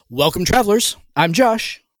Welcome, travelers. I'm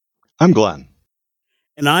Josh. I'm Glenn.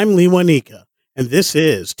 And I'm Lewanika. And this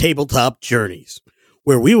is Tabletop Journeys,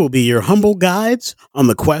 where we will be your humble guides on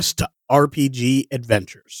the quest to RPG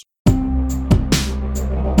adventures.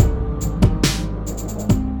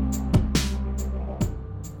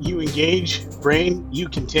 You engage, brain, you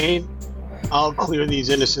contain. I'll clear these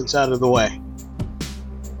innocents out of the way.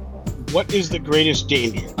 What is the greatest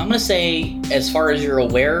danger? I'm going to say, as far as you're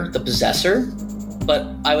aware, the possessor. But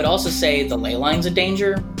I would also say the ley line's a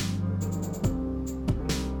danger.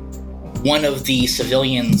 One of the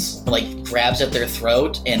civilians, grabs at their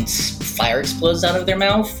throat and fire explodes out of their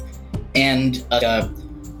mouth. And a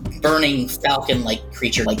burning falcon-like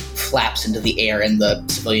creature, flaps into the air and the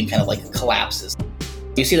civilian kind of, collapses.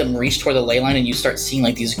 You see them reach toward the ley line and you start seeing,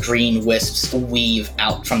 these green wisps weave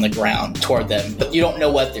out from the ground toward them. But you don't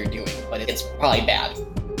know what they're doing, but it's probably bad.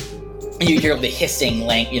 You hear the hissing,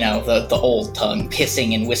 the old tongue,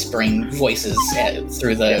 hissing and whispering voices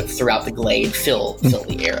throughout the glade fill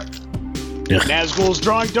the air. Nazgul's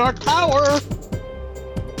drawing dark power!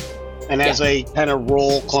 And as I kind of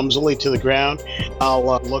roll clumsily to the ground, I'll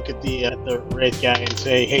look at the red guy and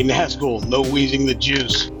say, "Hey, Nazgul, no wheezing the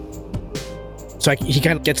juice." So he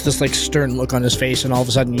kind of gets this stern look on his face, and all of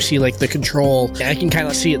a sudden you see the control. And I can kind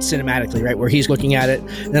of see it cinematically, right, where he's looking at it,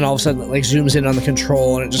 and then all of a sudden it zooms in on the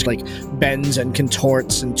control, and it just bends and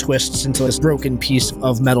contorts and twists into this broken piece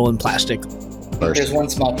of metal and plastic. There's one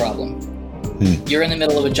small problem. You're in the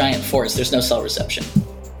middle of a giant forest. There's no cell reception.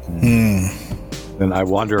 Then I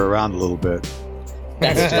wander around a little bit.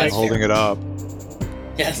 That's holding it up.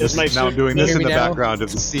 Yes. Now I'm doing this in the background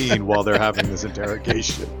of the scene while they're having this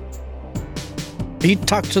interrogation. He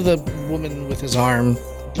talked to the woman with his arm.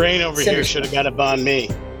 Brain over here should have got up on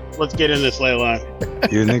me. Let's get in this ley line.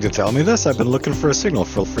 You didn't think to tell me this? I've been looking for a signal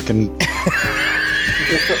for freaking...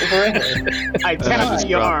 I tapped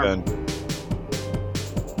the arm.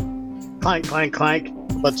 Clank, clank, clank.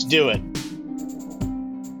 Let's do it.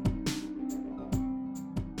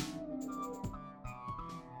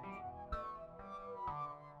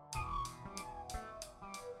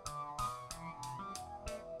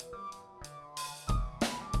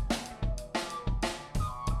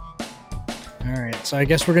 Alright, so I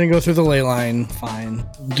guess we're going to go through the ley line. Fine.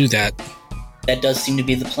 We'll do that. That does seem to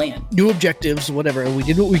be the plan. New objectives, whatever. We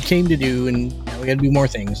did what we came to do, and now we got to do more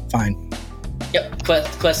things. Fine. Yep,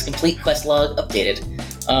 quest complete, quest log updated.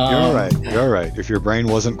 You're right. If your brain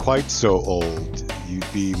wasn't quite so old,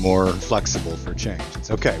 you'd be more flexible for change.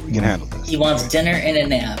 It's okay, we can handle this. He wants dinner and a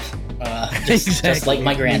nap. Just like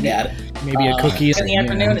my granddad. Maybe a cookie. In the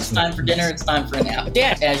afternoon, it's time for dinner, it's time for a nap.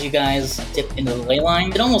 Yeah, as you guys dip into the ley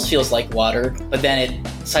line, it almost feels like water, but then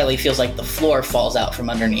it slightly feels like the floor falls out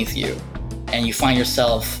from underneath you. And you find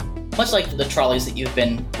yourself, much like the trolleys that you've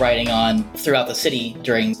been riding on throughout the city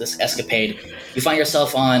during this escapade, you find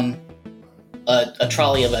yourself on a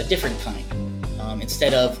trolley of a different kind.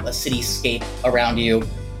 Instead of a cityscape around you,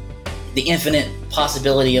 the infinite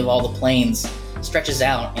possibility of all the planes stretches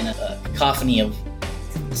out in a cacophony of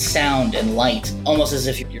sound and light, almost as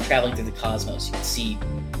if you're traveling through the cosmos. You can see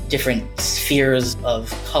different spheres of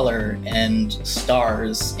color and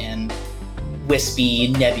stars and wispy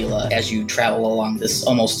nebula as you travel along this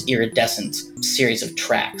almost iridescent series of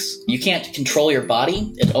tracks. You can't control your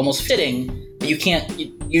body. It's almost fitting, but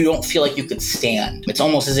you don't feel like you could stand. It's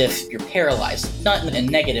almost as if you're paralyzed, not in a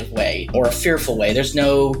negative way or a fearful way. There's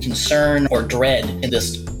no concern or dread in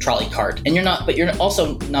this trolley cart. And you're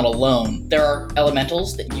also not alone. There are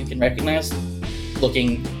elementals that you can recognize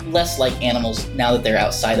looking less like animals now that they're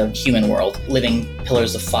outside of human world, living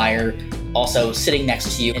pillars of fire, also sitting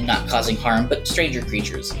next to you and not causing harm, but stranger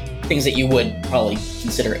creatures. Things that you would probably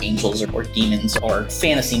consider angels or demons or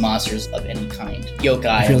fantasy monsters of any kind. Yokai.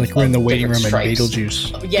 I feel like we're in the waiting room at stripes.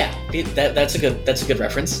 Beetlejuice. Yeah, that's a good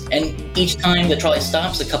reference. And each time the trolley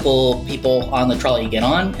stops, a couple people on the trolley get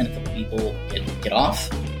on and a couple people get off.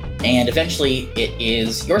 And eventually it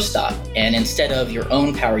is your stop. And instead of your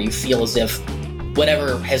own power, you feel as if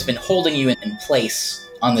whatever has been holding you in place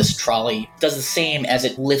on this trolley does the same as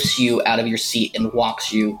it lifts you out of your seat and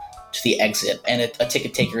walks you to the exit. And a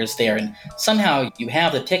ticket taker is there, and somehow you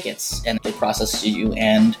have the tickets and they process you,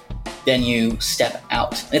 and then you step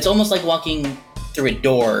out. And it's almost like walking through a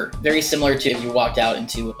door, very similar to if you walked out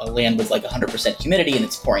into a land with 100% humidity and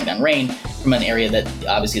it's pouring down rain from an area that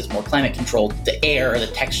obviously is more climate controlled. The air, the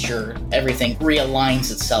texture, everything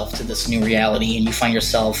realigns itself to this new reality, and you find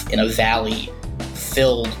yourself in a valley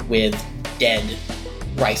filled with dead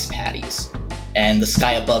rice paddies. And the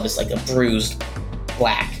sky above is like a bruised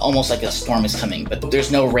black, almost like a storm is coming, but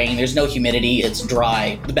there's no rain, there's no humidity, it's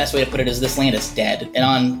dry. The best way to put it is this land is dead. And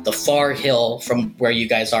on the far hill from where you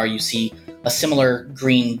guys are, you see a similar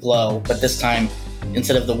green glow, but this time,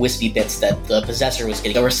 instead of the wispy bits that the possessor was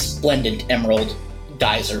getting, a resplendent emerald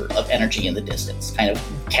geyser of energy in the distance, kind of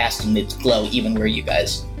casting its glow even where you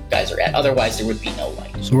guys are at. Otherwise, there would be no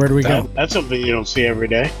light. So where do we go? That's something you don't see every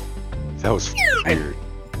day. That was weird.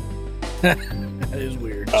 That is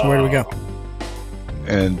weird. So where do we go?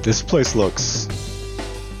 And this place looks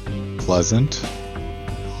pleasant.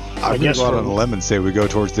 I'm going guess to go out so. on a limb and say we go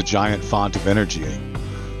towards the giant font of energy.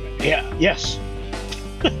 Yeah. Yes.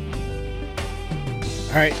 All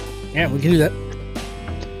right. Yeah, we can do that.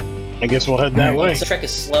 I guess we'll head that way. The trek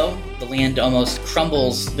is slow. The land almost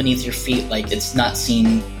crumbles beneath your feet like it's not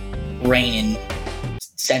seen rain in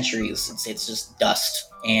centuries. It's just dust.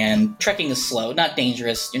 And trekking is slow, not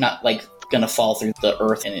dangerous. You're not like gonna fall through the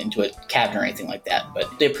earth and into a cavern or anything like that.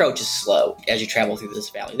 But the approach is slow as you travel through this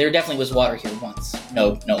valley. There definitely was water here once.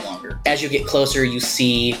 No longer. As you get closer, you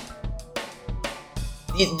see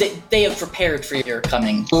they have prepared for your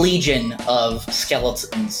coming. A legion of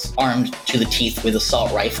skeletons armed to the teeth with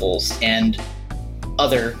assault rifles and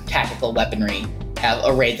other tactical weaponry have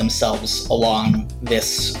arrayed themselves along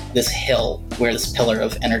this hill where this pillar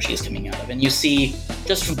of energy is coming out of. And you see,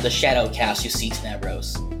 just from the shadow cast, you see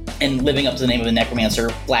Tenebros. And living up to the name of the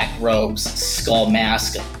necromancer, black robes, skull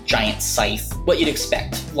mask, giant scythe. What you'd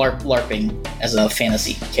expect, LARPing as a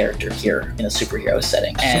fantasy character here in a superhero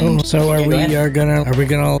setting. And So are we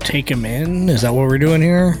gonna take him in? Is that what we're doing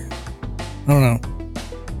here? I don't know.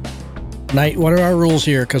 Knight, what are our rules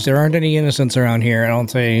here? Because there aren't any innocents around here, I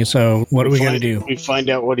don't think. So what are we gonna do? We find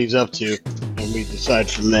out what he's up to, and we decide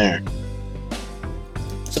from there.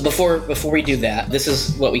 So before we do that, this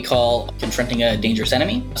is what we call confronting a dangerous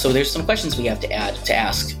enemy. So there's some questions we have to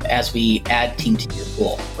ask as we add team to your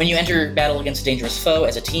pool. When you enter battle against a dangerous foe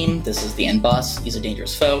as a team, this is the end boss, he's a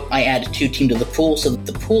dangerous foe. I add 2 team to the pool, so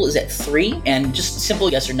the pool is at 3, and just simple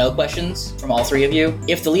yes or no questions from all 3 of you.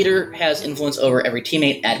 If the leader has influence over every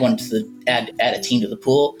teammate, add add a team to the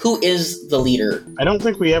pool. Who is the leader? I don't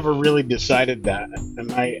think we ever really decided that.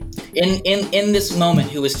 And In this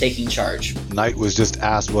moment, who is taking charge? Knight was just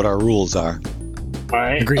asked what our rules are. all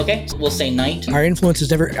right. Agreed. Okay, so we'll say Knight. Our influence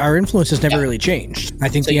has never really changed. I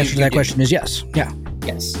think So the you- answer to you that do. question is yes. Yeah.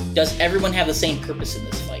 Yes. Does everyone have the same purpose in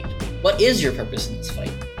this fight? What is your purpose in this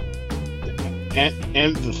fight?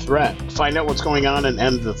 End the threat. Find out what's going on and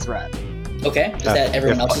end the threat. Okay. Is that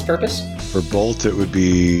everyone if- else's purpose? For Bolt, it would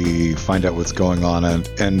be find out what's going on and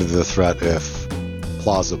end the threat if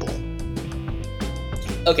plausible.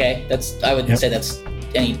 Okay, I would Yep. say that's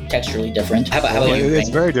any texturally different. How about Well, you? it's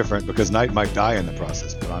Wayne? very different because Knight might die in the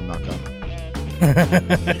process, but I'm not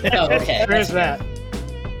gonna. Oh, okay. There's that.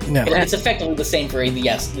 No. It's effectively the same for the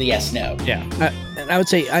yes, no. Yeah. And I would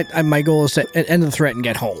say my goal is to end the threat and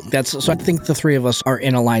get home. So I think the 3 of us are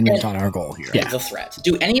in alignment on our goal here. Yeah. The threat.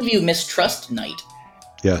 Do any of you mistrust Knight?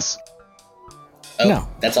 Yes. Oh, No.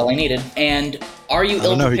 That's all I needed. And are you I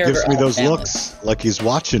don't know. He ill-prepared gives or me out of those balance? looks like he's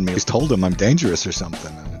watching me. He's told him I'm dangerous or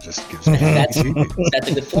something, and it just gives me. That's heebie-jeebies. that's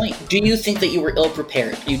a good point. Do you think that you were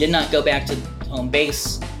ill-prepared? You did not go back to home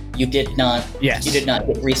base. You did not. Yes. You did not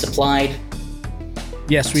get resupplied.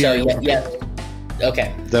 Yes, we So are. yeah.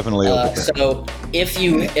 Okay. Definitely over. So if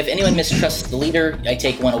anyone mistrusts the leader, I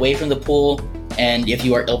take 1 away from the pool, and if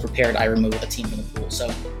you are ill-prepared, I remove a team from the pool.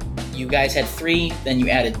 So you guys had 3, then you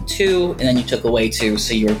added 2, and then you took away 2,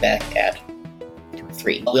 so you were back at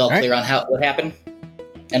 3. We all All right. clear on what happened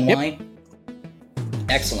and Yep. why?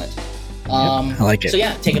 Excellent. I like it. So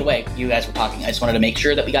yeah, take it away. You guys were talking. I just wanted to make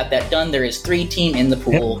sure that we got that done. There is 3 team in the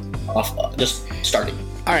pool, just starting.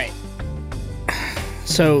 All right.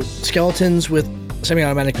 So skeletons with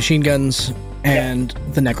semi-automatic machine guns and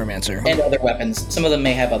the necromancer. And other weapons. Some of them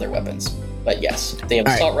may have other weapons, but yes, they have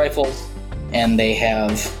All right. assault rifles, and they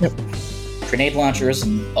have Yep. grenade launchers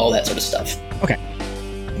and all that sort of stuff.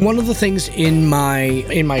 One of the things in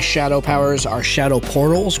my shadow powers are shadow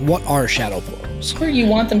portals. What are shadow portals? Where you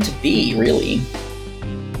want them to be, really.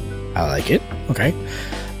 I like it. Okay.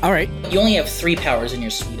 All right. You only have 3 powers in your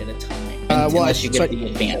suite at a time, unless you get the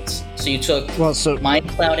advance. So you took Well, so mind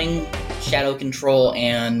clouding, shadow control,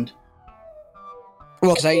 and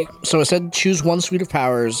so it said choose 1 suite of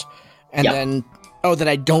powers, and Yep. then that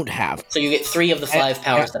I don't have. so you get 3 of the 5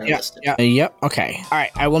 powers that are listed. Yep. Okay. All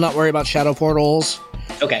right. I will not worry about shadow portals,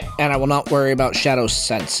 Okay. and I will not worry about shadow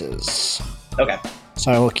senses. Okay.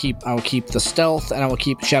 So I will keep the stealth, and I will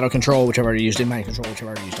keep shadow control, which I've already used, in mind control, which I've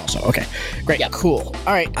already used also. Okay, great, Yeah. cool.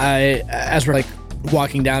 All right, as we're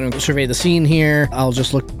walking down and survey the scene here, I'll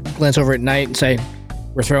just glance over at Knight and say,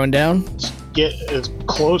 "We're throwing down." get as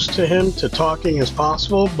close to him to talking as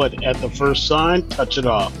possible, but at the first sign, touch it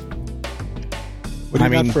off. What do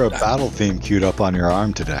you got for a battle theme queued up on your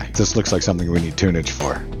arm today? This looks like something we need tunage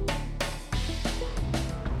for.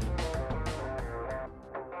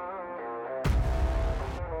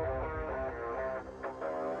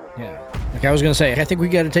 Yeah. Like I was going to say, I think we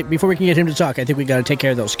got to take, before we can get him to talk, I think we got to take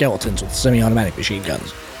care of those skeletons with semi-automatic machine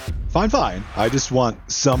guns. Fine. I just want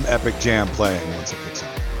some epic jam playing once it kicks off.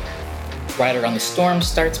 Rider on the Storm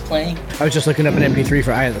starts playing. I was just looking up an MP3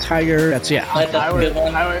 for Eye of the Tiger. That's, yeah. That's a good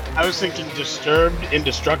one. I was thinking Disturbed,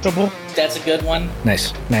 Indestructible. That's a good one.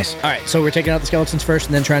 Nice. All right, so we're taking out the skeletons first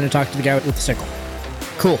and then trying to talk to the guy with the sickle.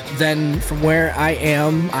 Cool. Then from where I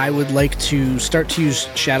am, I would like to start to use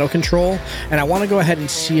shadow control, and I want to go ahead and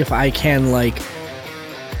see if I can, like,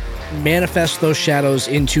 manifest those shadows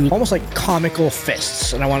into almost like comical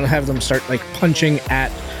fists, and I want to have them start, like, punching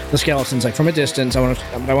at the skeletons, like, from a distance. I want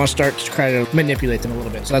to start to try to manipulate them a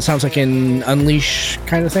little bit. So that sounds like an unleash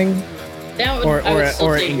kind of thing, or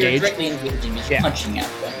engage. You're directly engaging, just punching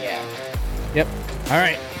at them. Yeah. Yep. All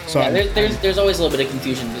right. So yeah, there's always a little bit of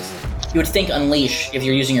confusion. You would think unleash if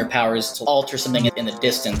you're using your powers to alter something in the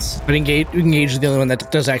distance. But engage is the only one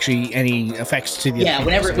that does actually any effects to the. Yeah.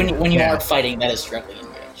 When you are fighting, that is directly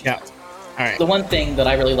engaged. Yeah. All right. The one thing that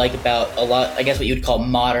I really like about a lot, I guess what you would call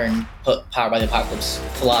modern Power by the Apocalypse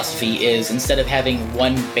philosophy, is instead of having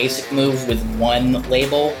one basic move with one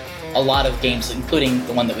label, a lot of games, including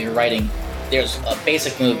the one that we were writing, there's a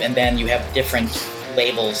basic move and then you have different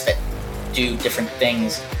labels that do different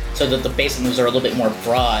things, so that the basic moves are a little bit more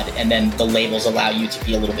broad and then the labels allow you to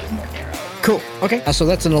be a little bit more narrow. Cool. Okay. So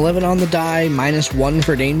that's an 11 on the die, -1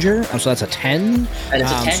 for danger. So that's a 10. That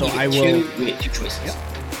is a 10. So you get two choices. Yep.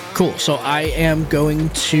 Cool. So I am going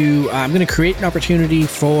to create an opportunity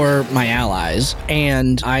for my allies,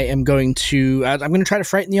 and I'm going to try to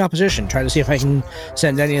frighten the opposition, try to see if I can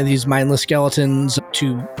send any of these mindless skeletons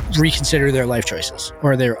to reconsider their life choices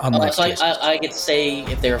or their unlife choices. I get to say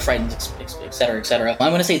if they're frightened, et cetera, et cetera. I'm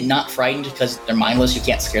going to say not frightened because they're mindless. You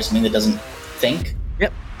can't scare something that doesn't think.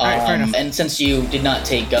 Yep. All right, fair enough. And since you did not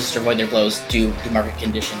take Gust or Void Their Blows, do market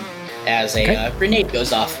condition as a grenade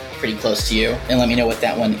goes off pretty close to you, and let me know what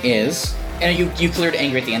that one is. And you cleared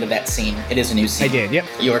Angry at the end of that scene. It is a new scene. I did, yep.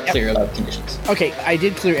 You are clear about conditions. Okay, I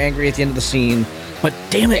did clear Angry at the end of the scene, but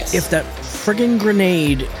damn it, if that friggin'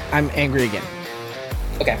 grenade, I'm angry again.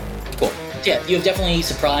 Okay, cool. Yeah, you have definitely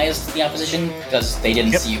surprised the opposition because they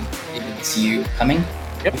didn't see you. They didn't see you coming.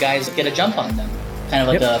 Yep. You guys get a jump on them, kind of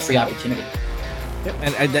like a free opportunity. Yep.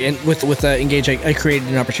 And with Engage, I created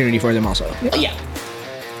an opportunity for them also. Yep. Yeah.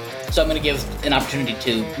 So I'm going to give an opportunity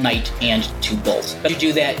to Knight and to Bolt. But you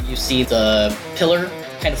do that, you see the pillar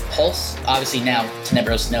kind of pulse. Obviously now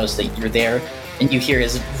Tenebros knows that you're there, and you hear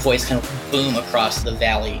his voice kind of boom across the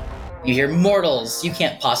valley. You hear, "Mortals, you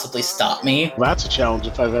can't possibly stop me." Well, that's a challenge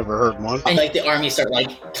if I've ever heard one. And like the army start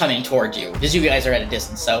like coming toward you, because you guys are at a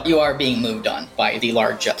distance, so you are being moved on by the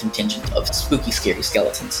large contingent of spooky, scary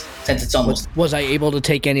skeletons. Since it's almost... Was I able to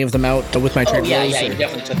take any of them out with my trade blows? Yeah, you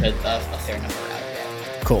definitely took a fair number out.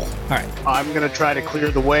 Cool. All right. I'm going to try to clear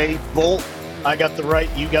the way. Bolt, I got the right,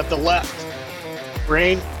 you got the left.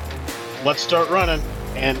 Brain, let's start running.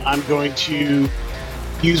 And I'm going to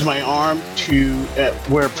use my arm to,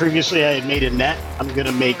 where previously I had made a net, I'm going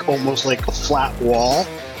to make almost like a flat wall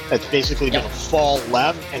that's basically going to fall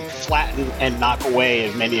left and flatten and knock away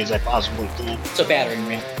as many as I possibly can. So battering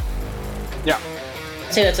ram. Yeah.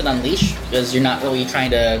 I'd say that's an unleash, because you're not really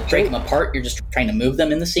trying to break them apart, you're just trying to move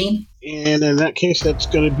them in the scene. And in that case, that's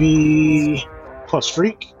going to be plus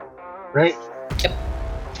freak, right? Yep.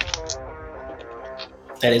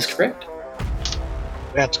 That is correct.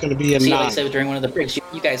 That's going to be a 9. Like I said during one of the breaks,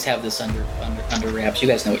 you guys have this under wraps. You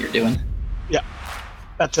guys know what you're doing. Yeah.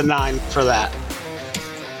 That's a 9 for that.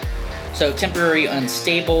 So temporary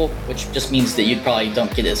unstable, which just means that you probably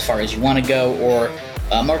don't get as far as you want to go, or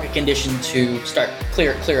market condition to start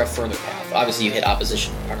clear a further path. Obviously, you hit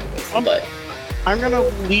opposition part of the way, but I'm going to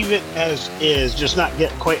leave it as is, just not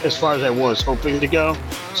get quite as far as I was hoping to go.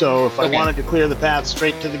 So if I wanted to clear the path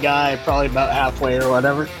straight to the guy, probably about halfway or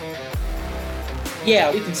whatever.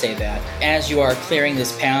 Yeah, we can say that. As you are clearing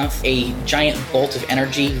this path, a giant bolt of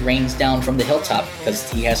energy rains down from the hilltop,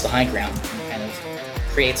 because he has the high ground, and kind of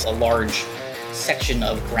creates a large section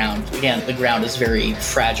of ground. Again, the ground is very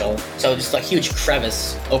fragile, so just a huge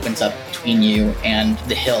crevice opens up between you and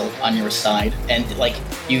the hill on your side, and like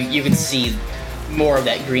you can see more of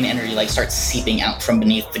that green energy like starts seeping out from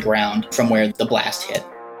beneath the ground from where the blast hit.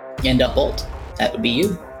 And Bolt, that would be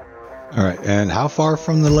you. All right, and how far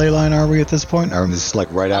from the ley line are we at this point? Or is this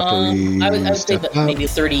like right after we I would say step that out? maybe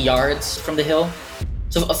 30 yards from the hill,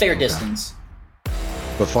 so a fair distance.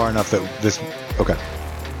 but far enough that this. Okay.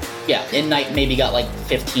 Yeah, and Knight maybe got like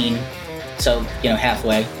 15, so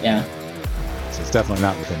halfway. Yeah. So it's definitely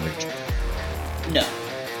not within reach. No.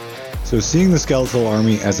 So seeing the skeletal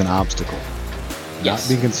army as an obstacle, Yes. not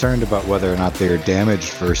being concerned about whether or not they are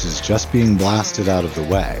damaged versus just being blasted out of the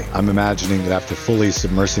way. I'm imagining that after fully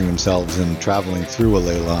submersing themselves and traveling through a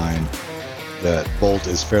ley line, that Bolt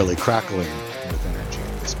is fairly crackling with energy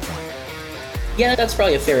at this point. Yeah, that's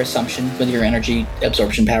probably a fair assumption with your energy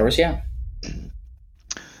absorption powers, yeah.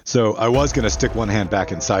 So I was going to stick one hand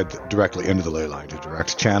back inside directly into the ley line to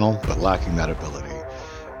direct channel, but lacking that ability.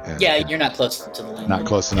 And Yeah, you're not close to the line. not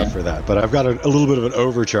close enough for that. But I've got a little bit of an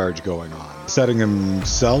overcharge going on. Setting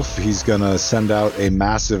himself, he's going to send out a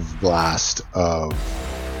massive blast of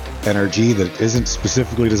energy that isn't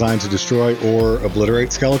specifically designed to destroy or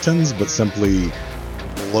obliterate skeletons, but simply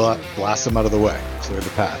blast them out of the way, clear the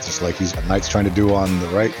path, just like Knight's trying to do on the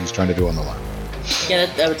right, he's trying to do on the left.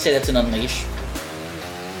 Yeah, I would say that's an unleash.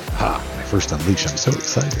 Ha, my first unleash, I'm so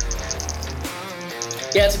excited.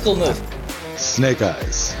 Yeah, it's a cool move. Snake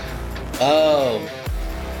Eyes. Oh,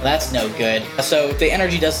 that's no good. So the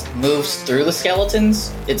energy just moves through the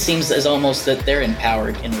skeletons. It seems as almost that they're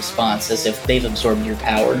empowered in response, as if they've absorbed your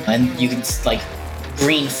power. And you can, like,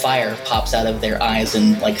 green fire pops out of their eyes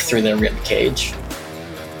and, like, through their rib cage.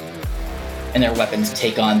 And their weapons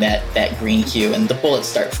take on that green hue, and the bullets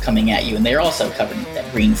start coming at you, and they're also covered in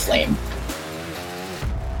that green flame.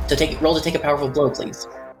 So roll to take a powerful blow, please.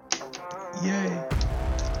 Yay.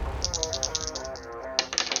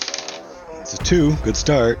 It's a 2, good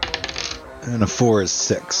start. And a 4 is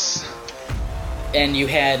 6. And you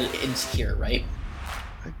had insecure, right?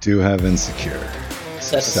 I do have insecure.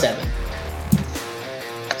 So that's a 7.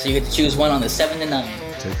 So you get to choose one on the 7 to 9.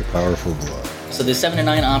 Take a powerful blow. So the 7 to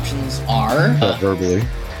 9 options are... verbally.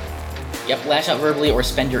 Yep, lash out verbally or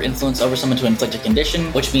spend your influence over someone to inflict a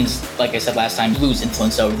condition, which means, like I said last time, lose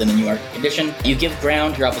influence over them and you are a condition. You give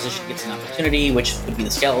ground, your opposition gets an opportunity, which would be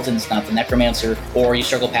the skeletons, not the necromancer, or you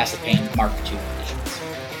struggle past the pain, mark 2 conditions.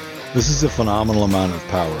 This is a phenomenal amount of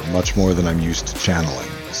power, much more than I'm used to channeling.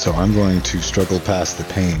 So I'm going to struggle past the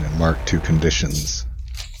pain and mark 2 conditions.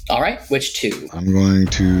 Alright, which 2? I'm going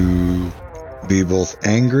to be both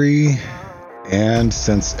angry, and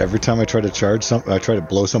since every time I try to charge something, I try to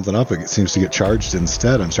blow something up, it seems to get charged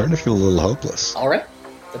instead. I'm starting to feel a little hopeless. Alright,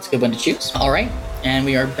 that's a good one to choose. Alright, and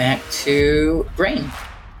we are back to Brain.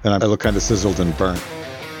 And I look kind of sizzled and burnt.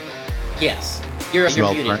 Yes, you're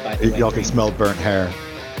muted, burnt. by the way. Y'all can smell burnt hair.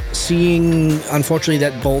 Seeing, unfortunately,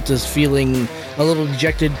 that Bolt is feeling a little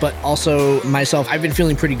dejected, but also myself, I've been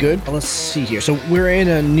feeling pretty good. Let's see here. So we're in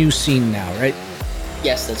a new scene now, right?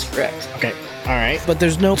 Yes, that's correct. Okay. All right. But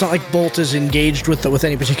it's not like Bolt is engaged with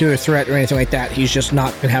any particular threat or anything like that. He's just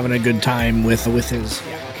not been having a good time with his...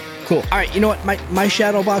 Yeah. Okay. Cool. All right. You know what? My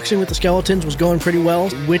shadow boxing with the skeletons was going pretty well.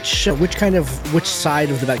 Which side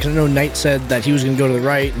of the battle? Because I know Knight said that he was going to go to the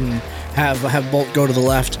right and have Bolt go to the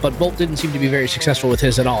left, but Bolt didn't seem to be very successful with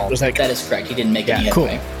his at all. Was that is correct. He didn't make any cool.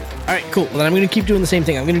 headway. All right, cool. Well, then I'm going to keep doing the same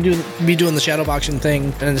thing. I'm going to be doing the shadow boxing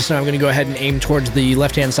thing, and this time I'm going to go ahead and aim towards the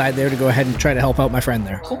left-hand side there to go ahead and try to help out my friend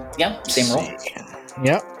there. Cool. Yeah, same roll.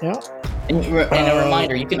 Yep. And a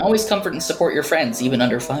reminder, you can always comfort and support your friends, even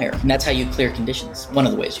under fire. And that's how you clear conditions. One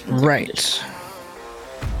of the ways you can clear conditions.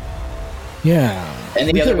 Yeah.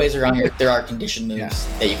 And the other ways there are condition moves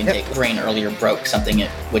that you can take. Brain earlier broke something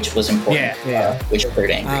which was important, which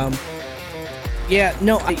occurred angry.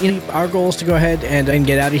 Our goal is to go ahead and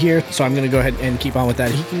get out of here, so I'm going to go ahead and keep on with that.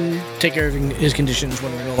 He can take care of his conditions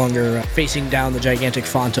when we're no longer facing down the gigantic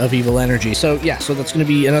font of evil energy. So that's going to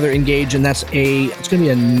be another engage, and it's going to be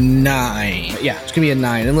a 9. Yeah, it's going to be a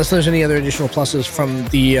 9, unless there's any other additional pluses from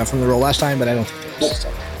the roll last time, but I don't think there is.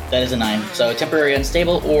 That is a 9. So temporary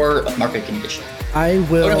unstable or market condition. I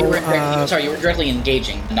will... you were directly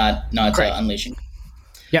engaging, not unleashing.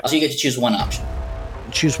 Yep. So you get to choose one option.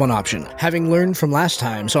 Choose one option. Having learned from last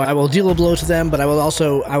time, so I will deal a blow to them, but I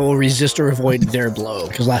will resist or avoid their blow,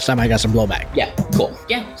 because last time I got some blowback. Yeah, cool.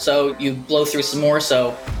 Yeah, so you blow through some more,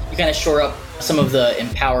 so you kind of shore up some of the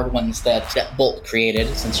empowered ones that Bolt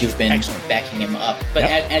created, since you've been backing him up. But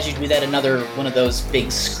as you do that, another one of those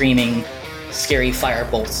big screaming, scary fire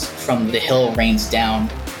bolts from the hill rains down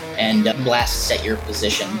and blasts at your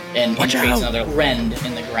position and creates another rend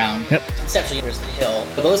in the ground. Yep. Conceptually, there's the hill.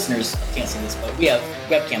 For the listeners can't see this, but we have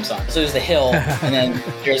webcams on. So there's the hill, and then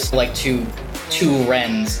there's like two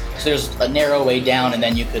rends. So there's a narrow way down, and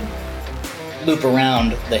then you could loop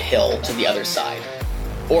around the hill to the other side.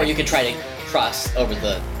 Or you could try to cross over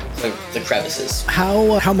the crevices.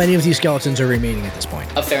 How many of these skeletons are remaining at this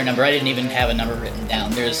point? A fair number. I didn't even have a number written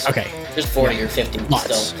down. There's 40 or 50 Lots.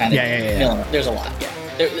 still kind of milling. There's a lot, yeah.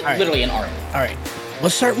 They're right. literally an arm. All right.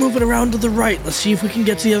 Let's start moving around to the right. Let's see if we can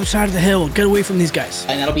get to the other side of the hill. Get away from these guys.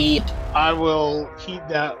 And that'll be I will heed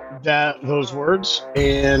those words,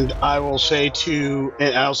 and I will say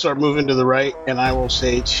and I'll start moving to the right, and I will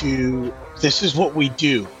say this is what we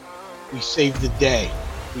do. We save the day.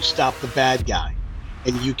 We stop the bad guy,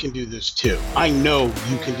 and you can do this too. I know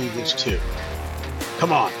you can do this too.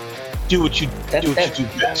 Come on, do what you do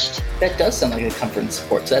best. that does sound like a comfort and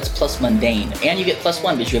support. So that's plus mundane, and you get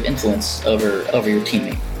 +1 because you have influence over your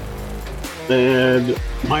teammate. And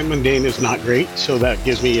my mundane is not great, so that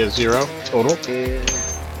gives me a 0 total. And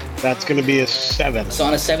that's going to be a 7. So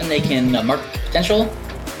on a 7, they can mark potential,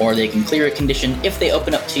 or they can clear a condition if they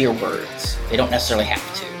open up to your words. They don't necessarily have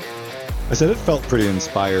to. I said it felt pretty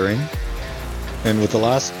inspiring. And with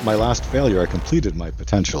my last failure, I completed my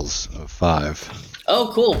potentials of 5.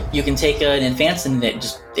 Oh, cool. You can take an advance and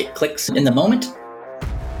it clicks in the moment.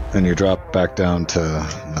 And you drop back down to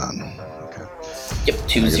none. Okay. Yep,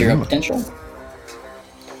 2-0 potential.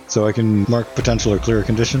 So I can mark potential or clear a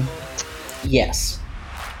condition? Yes.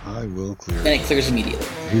 I will clear. Then it clears immediately.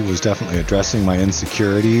 He was definitely addressing my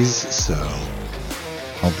insecurities, so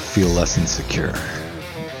I'll feel less insecure.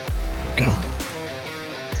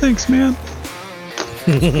 Thanks, man.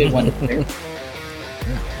 Good one there.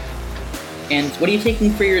 And what are you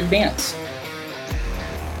taking for your advance?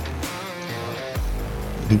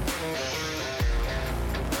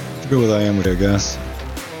 Go with I am, I guess.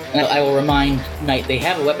 And I will remind Knight they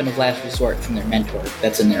have a weapon of last resort from their mentor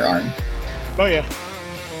that's in their arm. Oh yeah,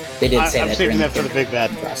 They did say I'm that saving during that for the big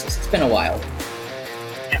bad. process. It's been a while.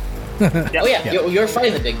 Yep. Oh yeah, you're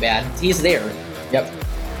fighting the big bad. He's there. Yep.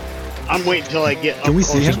 I'm waiting till I get. Can we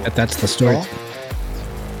see him? That's the story.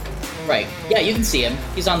 Right. Yeah, you can see him.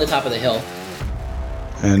 He's on the top of the hill.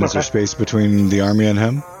 And is there space between the army and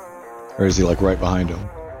him? Or is he like right behind him?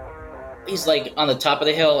 He's like on the top of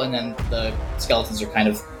the hill, and then the skeletons are kind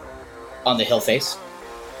of on the hill face.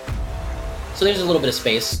 So there's a little bit of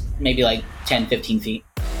space, maybe like 10, 15 feet.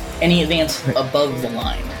 Any advance above the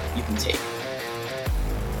line you can take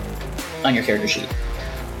on your character sheet.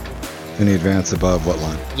 Any advance above what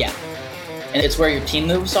line? Yeah. And it's where your team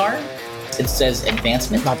moves are. It says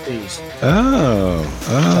advancement. Not these. Oh.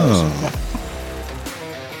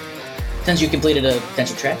 Since you completed a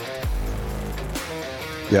potential track.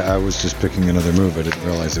 Yeah, I was just picking another move. I didn't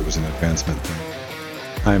realize it was an advancement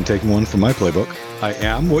thing. I am taking one from my playbook. I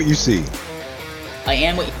am what you see. I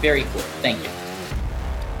am what you... Very cool. Thank you.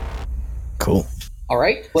 Cool. All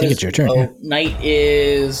right. I think it's your turn. So Yeah. Knight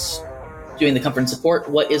is doing the comfort and support.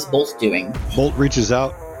 What is Bolt doing? Bolt reaches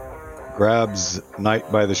out, grabs Knight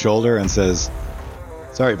by the shoulder, and says,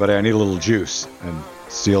 "Sorry, buddy, I need a little juice," and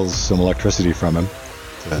steals some electricity from him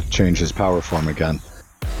to change his power form again.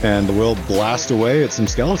 And will blast away at some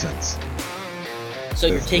skeletons. So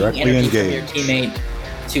you're taking Directly energy from engaged. your teammate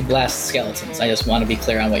to blast skeletons. I just want to be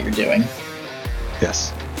clear on what you're doing.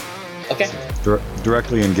 Yes. Okay.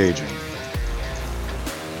 Directly engaging.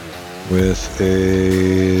 With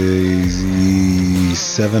a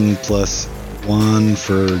 7+1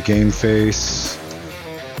 for game face.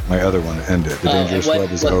 My other one ended. The dangerous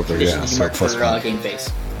web is over. condition Yeah, did you so mark for +1. game face?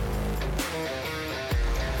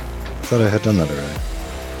 I thought I had done that already.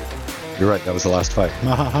 You're right, that was the last fight.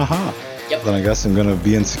 Ha ha ha ha. Yep. Then I guess I'm gonna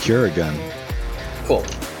be insecure again. Cool.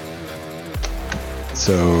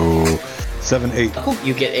 So 7, 8. Cool.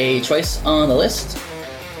 You get a choice on the list.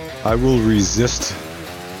 I will resist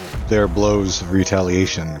their blows of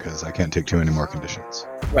retaliation because I can't take too many more conditions.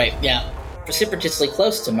 Right. Yeah. Precipitously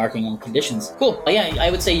close to marking on conditions. Cool. Yeah, I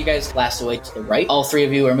would say you guys blast away to the right. All three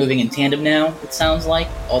of you are moving in tandem now, it sounds like,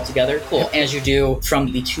 all together. Cool. As you do,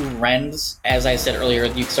 from the two rends, as I said earlier,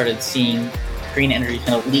 you started seeing green energy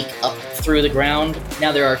kind of leak up through the ground.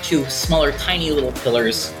 Now there are two smaller, tiny little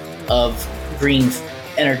pillars of green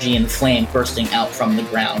energy and flame bursting out from the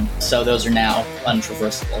ground. So those are now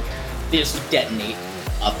untraversable. They just detonate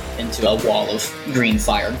up into a wall of green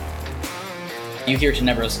fire. You hear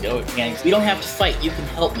Tenebros go again. We don't have to fight. You can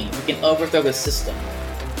help me. We can overthrow the system.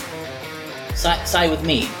 Side with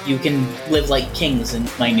me. You can live like kings in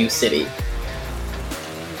my new city.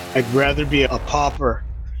 I'd rather be a pauper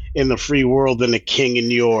in the free world than a king in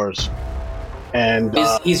yours. And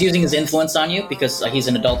He's using his influence on you because he's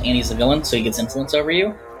an adult and he's a villain, so he gets influence over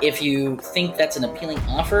you. If you think that's an appealing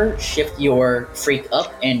offer, shift your freak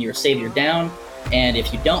up and your savior down. And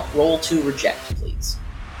if you don't, roll to reject, please.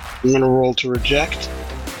 I'm going to roll to reject.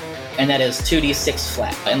 And that is 2d6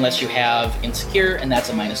 flat, unless you have insecure, and that's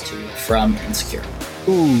a -2 from insecure.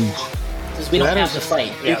 Ooh, Because we don't That have is- to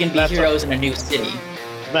fight. yeah, You can be that's heroes in a new city.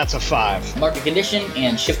 that's a 5. Mark a condition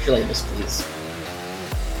and shift your labels, please.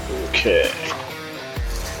 Okay.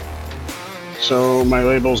 So my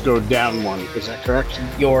labels go down 1. Is that correct?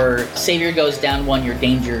 Your savior goes down 1, your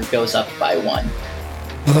danger goes up by 1.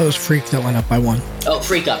 Well, that was freak that went up by 1. Oh,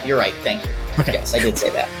 freak up. You're right. Thank you. Okay. Yes, I did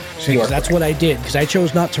say that. See, You are that's correct. what I did, because I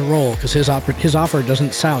chose not to roll, because his offer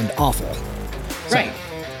doesn't sound awful. Right.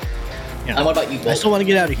 Yeah. And what about you, I Gold? still want to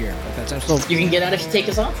get out of here, but I'm still... You can get out if you take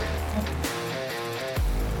his offer.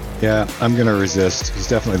 Yeah, I'm gonna resist. He's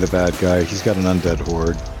definitely the bad guy. He's got an undead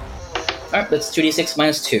horde. All right, that's 2d6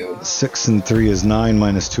 minus 2. 6 and 3 is 9,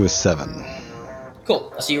 minus 2 is 7.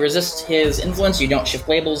 Cool. So you resist his influence, you don't shift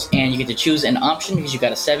labels, and you get to choose an option because you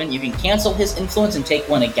got a 7. You can cancel his influence and take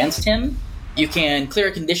 1 against him. You can clear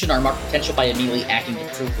a condition or mark potential by immediately acting to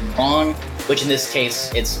prove them wrong, which in this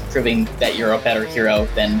case, it's proving that you're a better hero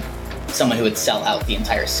than someone who would sell out the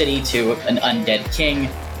entire city to an undead king.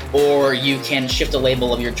 Or you can shift a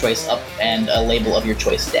label of your choice up and a label of your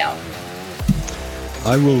choice down.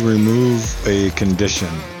 I will remove a condition,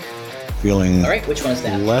 feeling All right, which one is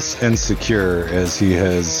that? less insecure as he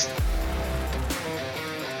has.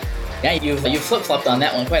 Yeah, you've flip-flopped on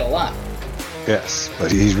that one quite a lot. Yes,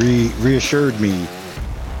 but he's reassured me.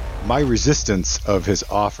 My resistance of his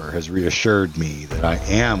offer has reassured me that I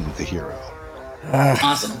am the hero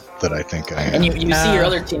Awesome. that I think I am. And you see your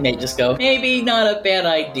other teammate just go, maybe not a bad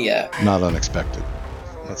idea. Not unexpected.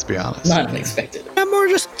 Let's be honest. Not unexpected. I'm more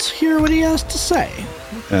just hear what he has to say.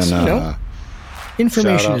 And you know,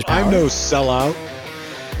 information shout is out, power. I'm no sellout.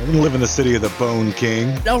 I'm gonna live in the city of the Bone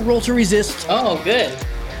King. I'll roll to resist. Oh, good.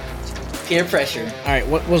 Peer pressure. All right,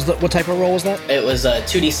 what type of roll was that? It was a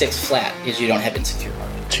 2d6 flat because you don't have insecure heart.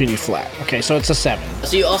 2D flat. Okay, so it's a 7.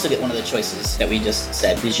 So you also get one of the choices that we just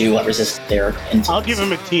said because you resist their influence. I'll give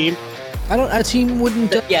him a team. A team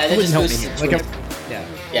wouldn't. Yeah, that wouldn't just help me boosts here. it Like, to yeah.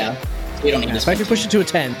 Yeah. You don't need to If I could push it to a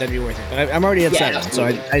 10, that'd be worth it. But I'm already at Yeah, 7, so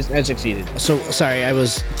absolutely. I succeeded. So sorry, I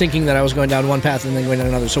was thinking that I was going down one path and then going down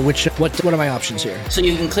another. So what are my options here? So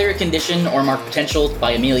you can clear a condition or mark potential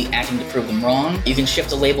by immediately acting to prove them wrong. You can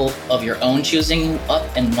shift a label of your own choosing up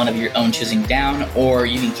and one of your own choosing down, or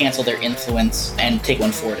you can cancel their influence and take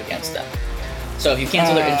 1 forward against them. So if you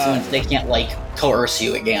cancel their influence, they can't coerce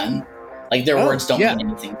you again. Like their words don't mean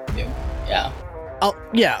anything to you. Yeah.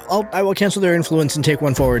 I will cancel their influence and take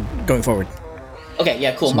 1 forward going forward. Okay,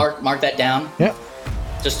 yeah, cool. Mark that down. Yep.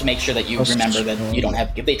 Just to make sure that you remember that you don't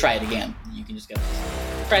have. If they try it again, you can just go.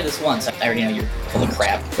 Try this once. I already know you're full of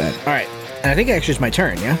crap. All right, and I think actually it's my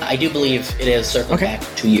turn. Yeah. I do believe it is circled Okay.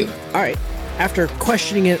 back to you. All right. After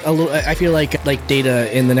questioning it a little, I feel like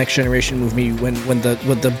Data in the Next Generation movie when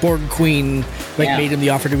the Borg Queen made him the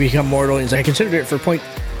offer to become mortal, and he's like, I considered it for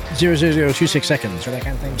 0.00026 seconds or that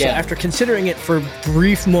kind of thing. So Yeah. after considering it for a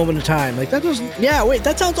brief moment of time, that doesn't. Yeah, wait,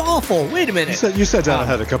 that sounds awful. Wait a minute. You sat down and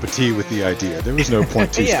had a cup of tea with the idea. There was no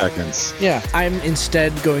 0.2 Yeah. seconds. Yeah, I'm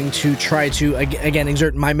instead going to try to again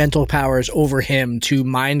exert my mental powers over him to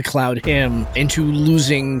mind cloud him into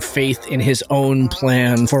losing faith in his own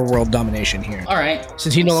plan for world domination here. All right.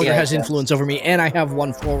 Since he no Let's see longer how has it goes. influence over me, and I have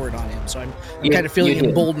 1 forward on him, so I'm You- kind of feeling you do.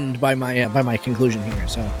 emboldened by my conclusion here.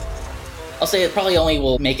 So I'll say it probably only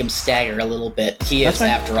will make him stagger a little bit. He That's is, fine.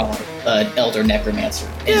 after all, an elder necromancer.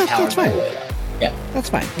 Yeah, empowered that's fine. by Loyola. Yeah. that's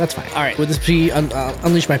fine. That's fine. All right, would this be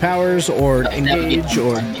unleash my powers or That would be engage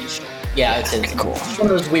or? unleashed. Yeah, it's Cool. It's one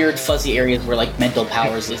of those weird fuzzy areas where mental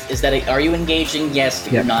powers is that are you engaging? Yes,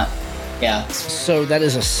 but Yeah. you're not. Yeah. So that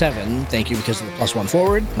is a 7. Thank you because of the +1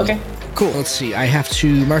 forward. Okay. Cool. Let's see. I have to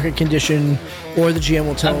mark a condition, or the GM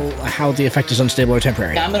will tell how the effect is unstable or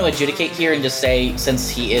temporary. Yeah, I'm going to adjudicate here and just say, since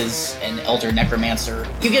he is an elder necromancer,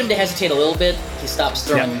 you get him to hesitate a little bit. He stops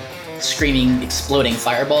throwing screaming, exploding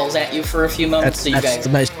fireballs at you for a few moments. That's the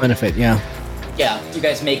nice benefit. Yeah. You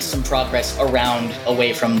guys make some progress around,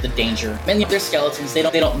 away from the danger. And they're skeletons. They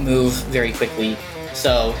don't move very quickly.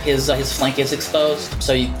 So his flank is exposed.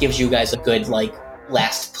 So it gives you guys a good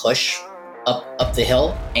last push up the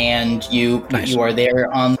hill, and you are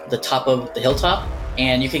there on the top of the hilltop,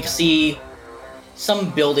 and you can see some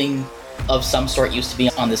building of some sort used to be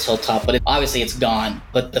on this hilltop, but obviously it's gone.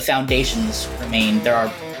 But the foundations remain. There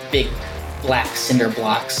are big black cinder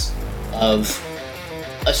blocks of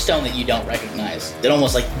a stone that you don't recognize. It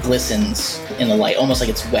almost glistens in the light, almost like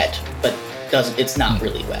it's wet, but doesn't. It's not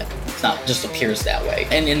really wet. It's not. Just appears that way.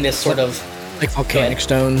 And in this sort of Like volcanic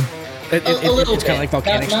stone. a little it's kind of like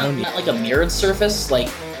volcanic stone. not like a mirrored surface.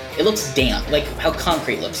 It looks damp, like how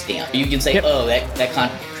concrete looks damp. You can say, Yep. oh, that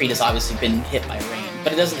concrete has obviously been hit by rain,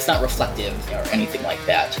 but it doesn't. It's not reflective or anything like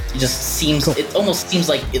that. It just seems. Cool. It almost seems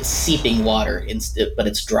like it's seeping water, but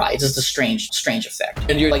it's dry. It's just a strange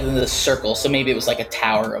effect. And you're in this circle, so maybe it was like a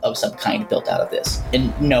tower of some kind built out of this,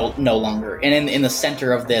 and no longer. And in the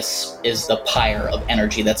center of this is the pyre of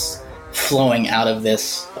energy that's flowing out of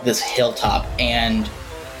this hilltop, and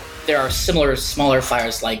there are similar smaller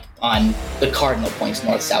fires like on the cardinal points,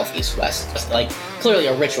 north, south, east, west. Like clearly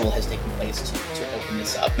a ritual has taken place to open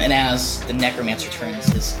this up. And as the necromancer turns,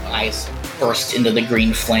 his eyes burst into the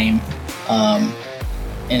green flame, and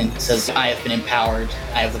he says, "I have been empowered.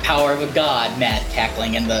 I have the power of a god," mad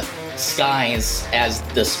cackling in the skies as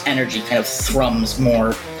this energy kind of thrums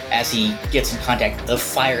more. As he gets in contact, the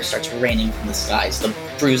fire starts raining from the skies. The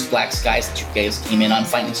bruised black skies that you guys came in on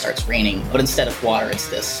finally starts raining. But instead of water, it's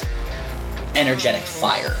this energetic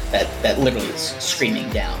fire that literally is screaming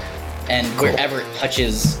down. And wherever it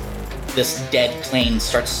touches, this dead plane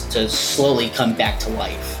starts to slowly come back to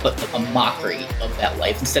life, but a mockery of that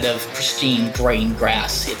life. Instead of pristine green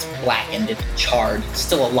grass, it's blackened and charred,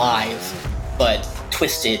 still alive, but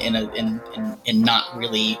twisted in not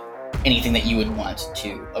really anything that you would want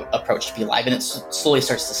to approach to be alive. And it slowly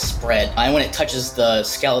starts to spread. And when it touches the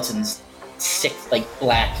skeletons, thick, like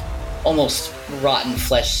black, almost rotten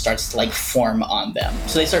flesh starts to like form on them.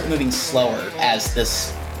 So they start moving slower as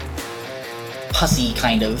this pussy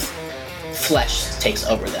kind of flesh takes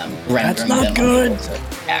over them, rendering them unable to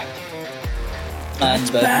act. And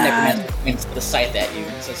the necromancer points the scythe at you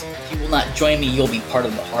and says, "If you will not join me, you'll be part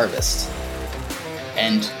of the harvest."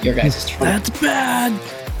 And your guys' turn. That's bad.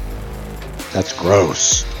 That's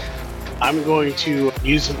gross. I'm going to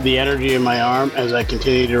use the energy in my arm as I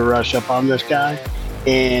continue to rush up on this guy,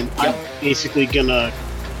 and I'm basically gonna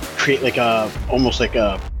create like almost like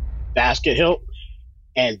a basket hilt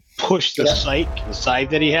and push the scythe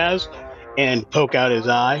that he has and poke out his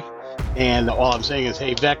eye. And all I'm saying is,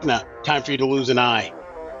 "Hey, Vecna, time for you to lose an eye."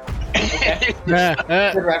 Okay.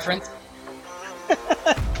 Good reference.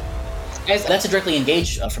 Guys, that's a directly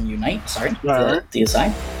engage from you, Knight. Sorry, the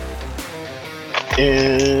aside.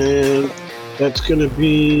 And that's going to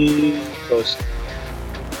be close.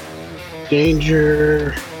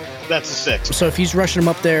 Danger. That's a 6. So if he's rushing him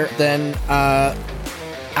up there, then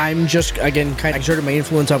I'm just, again, kind of exerting my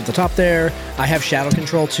influence up at the top there. I have shadow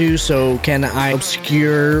control too, so can I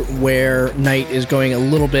obscure where Knight is going a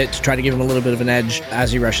little bit to try to give him a little bit of an edge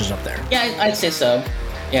as he rushes up there? Yeah, I'd say so.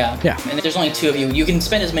 Yeah. And if there's only 2 of you, you can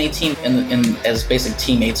spend as many team in as basic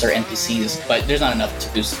teammates or NPCs, but there's not enough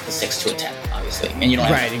to boost the 6 to a 10, obviously. And you don't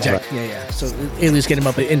have right, exactly. Yeah. So at least get him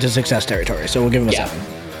up into success territory. So we'll give him a 7.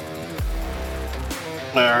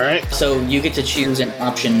 All right. So you get to choose an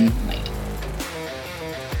option, Knight.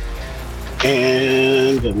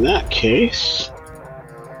 And in that case,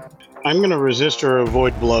 I'm going to resist or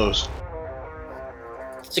avoid blows.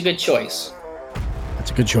 It's a good choice. That's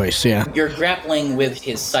a good choice, yeah. You're grappling with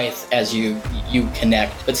his scythe as you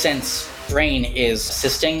connect, but since Brain is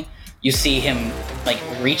assisting, you see him like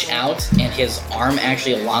reach out and his arm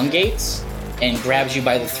actually elongates and grabs you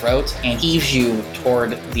by the throat and heaves you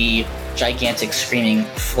toward the gigantic screaming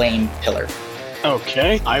flame pillar.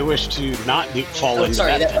 Okay. I wish to not fall into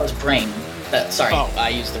sorry, that. that was Brain. I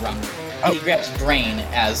used the wrong word. He grabs Brain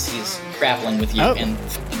as he's grappling with you and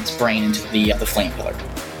feeds Brain into the flame pillar.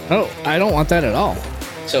 Oh, I don't want that at all.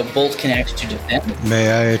 So Bolt can act to defend.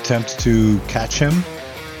 May I attempt to catch him?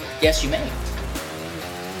 Yes, you may.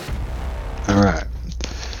 All right.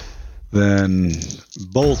 Then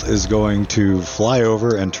Bolt is going to fly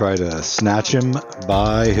over and try to snatch him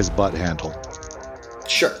by his butt handle.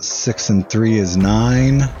 Sure. 6 and 3 is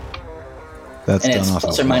 9. That's and done it's off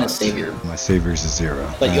plus of or minus what? savior. My savior's is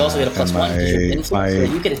 0. But you also get a plus 1 because you're influence,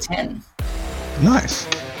 so you get a 10. Nice.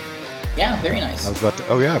 Yeah, very nice. I was about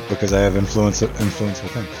to. Because I have influence with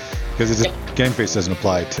him. Because game face doesn't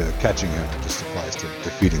apply to catching him; it just applies to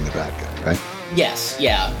defeating the bad guy, right? Yes.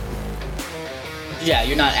 Yeah. Yeah,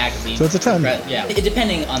 you're not actively. So it's a 10. Yeah.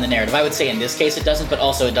 Depending on the narrative, I would say in this case it doesn't, but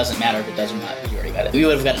also it doesn't matter if it doesn't matter. You already got it. You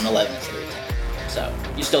would have gotten an 11 instead of a 10. So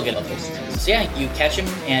you still get a full. So yeah, you catch him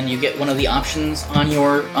and you get one of the options on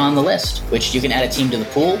the list, which you can add a team to the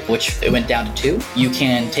pool, which it went down to 2. You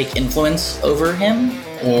can take influence over him,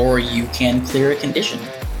 or you can clear a condition.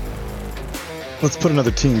 Let's put another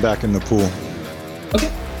team back in the pool.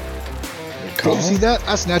 Okay. Did you see that?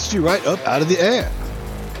 I snatched you right up out of the air.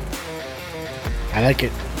 I like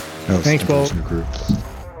it. No, Thanks, Bolt.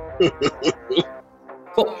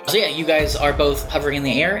 Cool. So yeah, you guys are both hovering in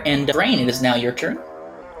the air, and Brain, it is now your turn.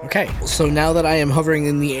 Okay, so now that I am hovering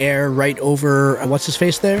in the air right over, what's his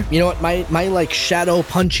face there? You know what, my like shadow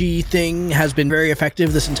punchy thing has been very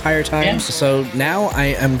effective this entire time, Yeah. So now I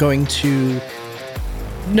am going to...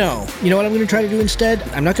 No, you know what I'm going to try to do instead?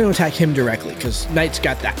 I'm not going to attack him directly, because Knight's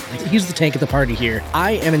got that. He's the tank of the party here.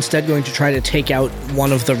 I am instead going to try to take out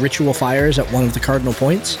one of the ritual fires at one of the cardinal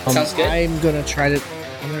points. Sounds good. I'm going to try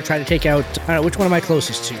to take out, I don't know, which one am I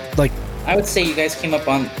closest to? Like, I would say you guys came up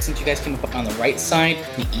on the right side,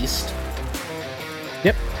 the east.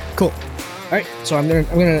 Yep. Cool. All right. So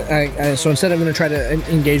so instead I'm gonna try to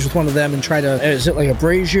engage with one of them and try to. Is it like a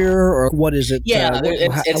brazier or what is it? Yeah,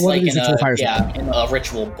 it's what like is in a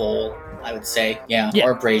ritual bowl, I would say. Yeah.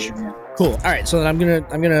 Or a brazier. Yeah. Cool. All right. So then I'm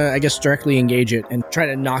gonna I guess directly engage it and try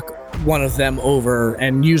to knock one of them over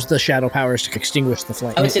and use the shadow powers to extinguish the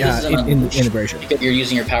flame. I would say this is in the brazier. Because you're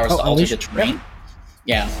using your powers to alter the terrain. Yep.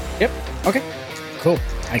 Yeah. Yep. Okay. Cool.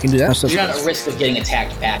 I can do that. So you're not at risk of getting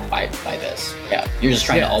attacked back by this. Yeah. You're just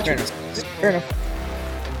trying to alter this. Fair enough.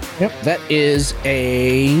 Yep.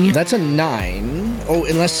 That's a 9. Oh,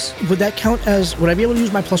 unless would that count as? Would I be able to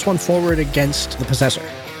use my +1 forward against the possessor?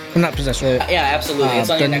 I'm not possessor. Yeah, absolutely. It's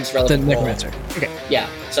on your next relevant the necromancer. Okay. Yeah.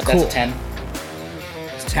 So that's a 10.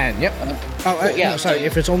 It's 10. Yep. Yeah. No, sorry.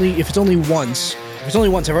 If it's only once. If it's only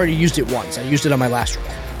once, I've already used it once. I used it on my last roll.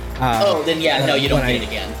 Then no, you don't get it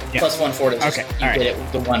again. Yeah. +1 forward is you get it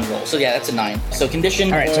with the one roll. So yeah, that's a 9. So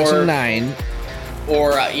condition. All right. So it's a 9.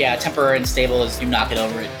 Or temporary and stable is you knock it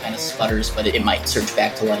over, it kind of sputters, but it might surge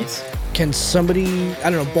back to life. Can somebody,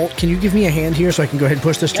 I don't know, Bolt, can you give me a hand here so I can go ahead and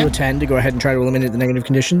push this to a 10 to go ahead and try to eliminate the negative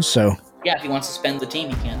conditions? So yeah, if he wants to spend the team,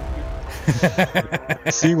 he can.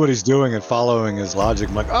 See what he's doing and following his logic.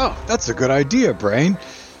 I'm like, oh, that's a good idea, Brain.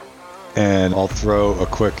 And I'll throw a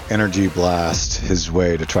quick energy blast his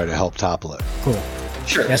way to try to help topple it. Cool.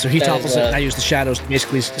 Sure. Yeah, so he topples it, and I use the shadows to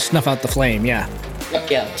basically snuff out the flame, yeah. Yep,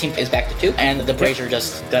 yeah, team is back to 2, and the brazier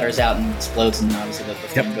just gutters out and explodes, and obviously the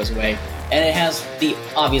flame goes away. And it has the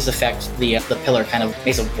obvious effect, the pillar kind of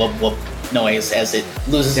makes a whoop whoop noise as it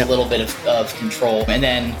loses a little bit of control, and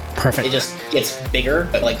then it just gets bigger,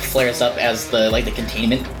 but like flares up as the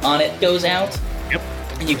containment on it goes out. Yep.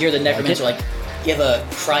 And you hear the necromancer give a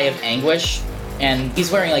cry of anguish, and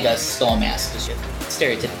he's wearing like a skull mask, just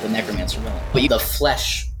stereotypical necromancer villain. But the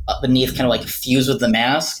flesh up beneath kind of fuse with the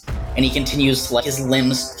mask, and he continues to his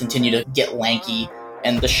limbs continue to get lanky,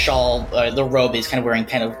 and the shawl, the robe he's kind of wearing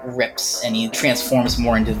kind of rips, and he transforms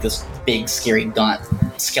more into this big, scary, gaunt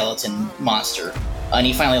skeleton monster. And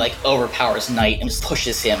he finally overpowers Knight and just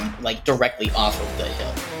pushes him directly off of the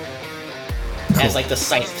hill. Cool. As the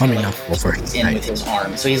scythe kind of pushes in with his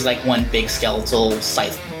arm. So he's one big skeletal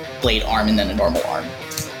scythe blade arm and then a normal arm.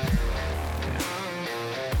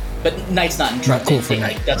 But Knight's not in trouble. Cool for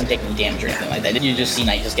Knight. Doesn't take any damage or anything like that. You just see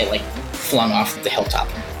Knight just get flung off the hilltop.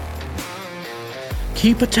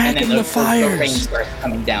 Keep attacking the fires. The rain starts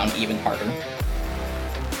coming down even harder.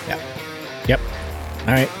 Yep.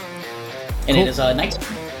 All right. And it is Knight's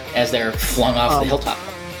turn as they're flung off the hilltop.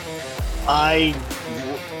 I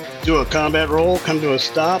do a combat roll, come to a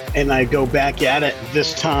stop, and I go back at it.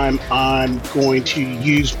 This time I'm going to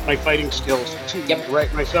use my fighting skills to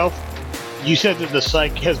right myself. You said that the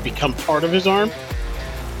psych has become part of his arm?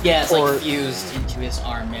 Yeah, it's fused into his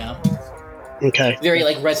arm, yeah. Okay. Very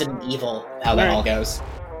Resident Evil, how that all goes.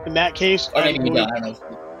 In that case, I don't know.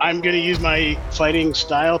 I'm going to use my fighting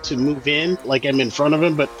style to move in, like I'm in front of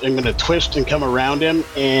him, but I'm going to twist and come around him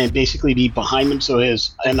and basically be behind him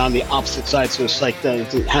and on the opposite side so his psych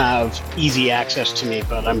doesn't have easy access to me,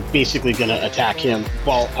 but I'm basically going to attack him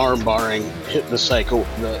while arm barring the psych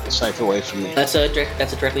away from me. That's a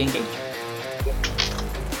directly engage.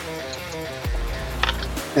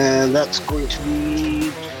 And that's going to be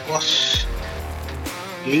plus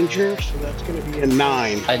danger, so that's going to be a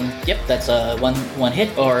 9. Yep, that's a one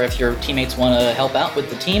hit, or if your teammates want to help out with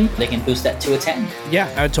the team, they can boost that to a 10.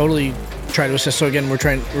 Yeah, I would totally try to assist. So again, we're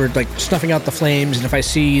snuffing out the flames, and if I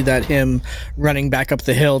see that him running back up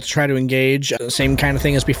the hill to try to engage, same kind of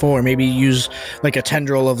thing as before, maybe use a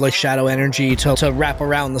tendril of shadow energy to wrap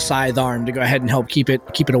around the scythe arm to go ahead and help keep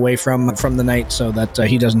it away from the Knight so that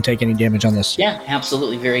he doesn't take any damage on this. Yeah,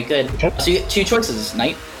 absolutely, very good. Okay. So you get 2 choices,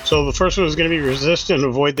 Knight. So the first one is going to be resist and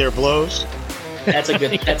avoid their blows. That's a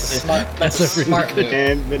good. That's a smart. That's a smart move.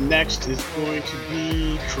 And the next is going to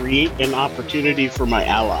be create an opportunity for my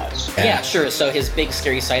allies. Yeah, sure. So his big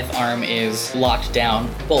scary scythe arm is locked down.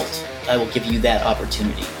 Bolt, I will give you that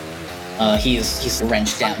opportunity. He's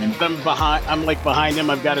wrenched down. I'm behind him.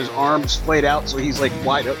 I've got his arms splayed out, so he's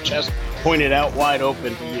wide up, chest pointed out, wide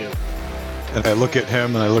open to you. And I look at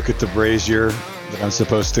him, and I look at the brazier that I'm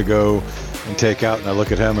supposed to go and take out, and I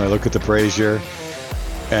look at him, and I look at the brazier,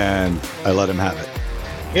 and I let him have it.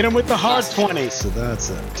 Hit him with the hard 20. So that's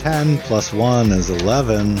a 10 plus 1 is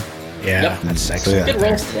 11. Yeah, that's excellent. Good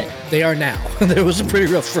rolls today. They are now. There was a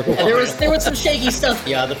pretty rough for a while. There was some shaky stuff.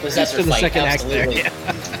 Yeah, the possessor fight. Second Absolutely.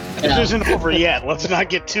 Act there, This isn't over yet. Let's not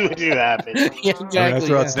get too happy. Yeah, exactly. I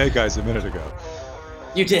threw out Snake Eyes a minute ago.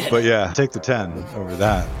 You did. But yeah, take the 10 over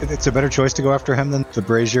that. It's a better choice to go after him than the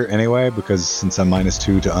brazier anyway, because since I'm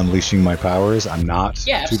 -2 to unleashing my powers, I'm not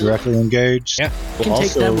too directly engaged. Yeah, you can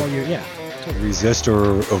take them while you're, resist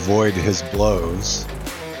or avoid his blows.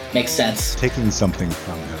 Makes sense. Taking something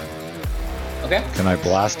from him. Okay. Can I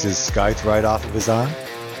blast his scythe right off of his eye?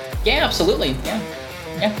 Yeah, absolutely. Yeah.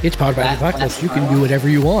 It's powered by the apocalypse. You can do whatever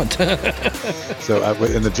you want. So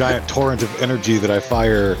in the giant torrent of energy that I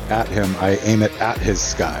fire at him, I aim it at his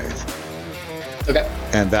scythe. Okay.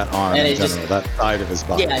 And that arm and in general, that side of his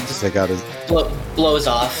body. Yeah, just take out his blows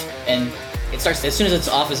off, and it starts, as soon as it's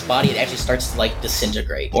off his body, it actually starts to like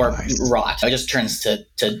disintegrate or rot. It just turns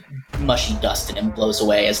to mushy dust and blows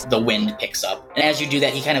away as the wind picks up. And as you do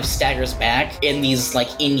that, he kind of staggers back in these like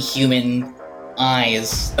inhuman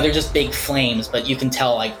eyes. They're just big flames, but you can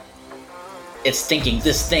tell like it's thinking,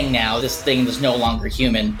 this thing that's no longer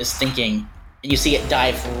human is thinking, and you see it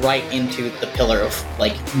dive right into the pillar of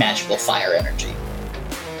like magical fire energy.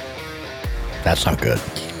 That's not good.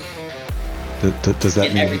 Does that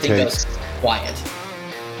and mean everything goes quiet?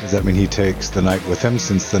 Does that mean he takes the knight with him,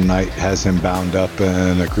 since the knight has him bound up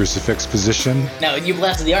in a crucifix position? No, you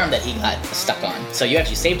blasted the arm that he got stuck on, so you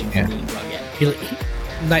actually saved him from being drug in.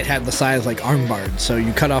 Knight had the size like armbard, so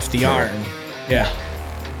you cut off the arm. Yeah.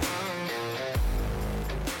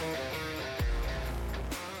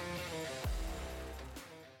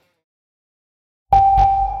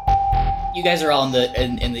 You guys are all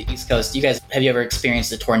in the East Coast. Have you ever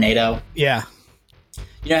experienced a tornado? Yeah.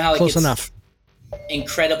 You know how it close gets enough.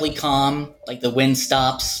 Incredibly calm, like the wind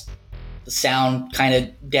stops, the sound kind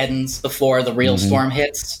of deadens before the real storm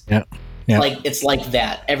hits. Yeah. Yeah. Like it's like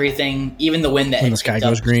that. Everything, even the wind that when the sky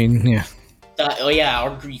goes green. Yeah.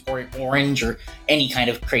 Or green or orange or any kind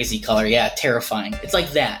of crazy color. Yeah, terrifying. It's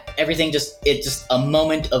like that. Everything just a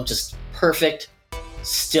moment of just perfect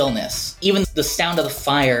stillness. Even the sound of the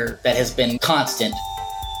fire that has been constant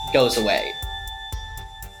goes away.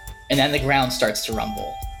 And then the ground starts to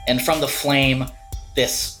rumble. And from the flame,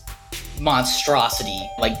 this monstrosity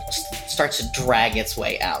like starts to drag its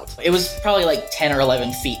way out. It was probably like 10 or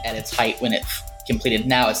 11 feet at its height when it completed.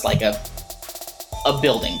 Now it's like a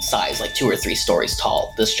building size, like 2 or 3 stories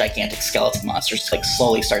tall. This gigantic skeleton monster like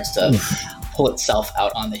slowly starts to pull itself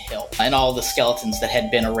out on the hill. And all the skeletons that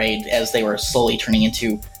had been arrayed as they were slowly turning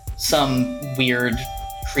into some weird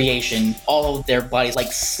creation, all of their bodies,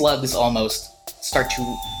 like slugs almost, start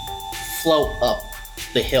to float up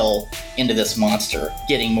the hill into this monster,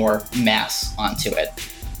 getting more mass onto it.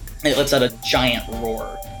 It lets out a giant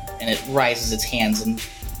roar, and it rises its hands, and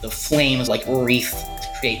the flames like wreath to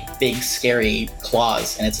create big, scary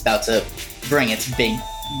claws, and it's about to bring its big,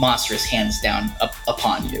 monstrous hands down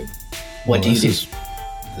upon you. What do you do?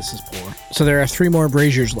 This is poor. So there are 3 more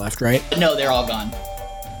braziers left, right? No, they're all gone.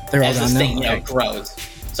 They're all as gone this now? thing, grows.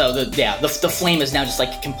 So the flame is now just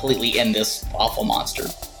like completely in this awful monster.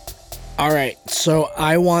 All right, so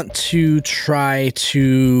I want to try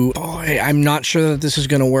to. I'm not sure that this is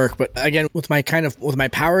going to work, but again, with my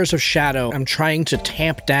powers of shadow, I'm trying to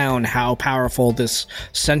tamp down how powerful this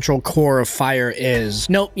central core of fire is.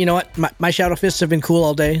 Nope, you know what? My shadow fists have been cool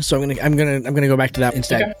all day, so I'm gonna go back to that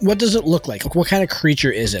instead. Okay. What does it look like? What kind of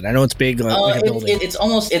creature is it? I know it's big, like a building.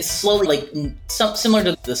 It's slowly like similar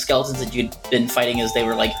to the skeletons that you'd been fighting as they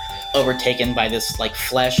were like overtaken by this like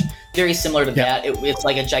flesh. Very similar to that. It's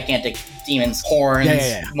like a gigantic demon's horns,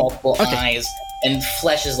 multiple eyes, and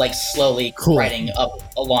flesh is like slowly riding up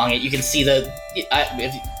along it. You can see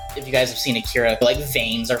if you guys have seen Akira, like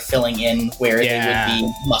veins are filling in where they would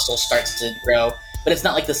be. Muscle starts to grow, but it's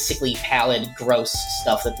not like the sickly, pallid, gross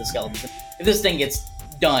stuff that the skeleton. If this thing gets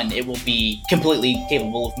done, it will be completely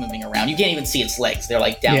capable of moving around. You can't even see its legs; they're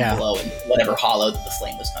like down below in whatever hollow that the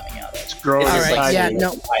flame was coming out of. It's growing.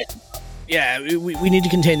 Yeah, we need to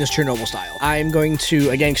contain this Chernobyl style. I'm going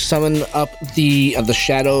to, again, summon up the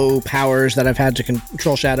shadow powers that I've had to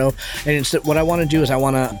control shadow. And instead, what I want to do is I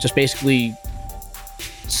want to just basically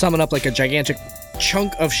summon up like a gigantic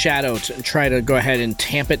chunk of shadow to try to go ahead and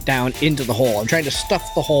tamp it down into the hole. I'm trying to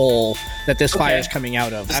stuff the hole that this fire is coming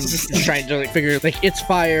out of. I'm just trying to figure it's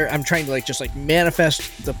fire. I'm trying to just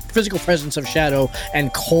manifest the physical presence of shadow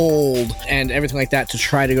and cold and everything like that to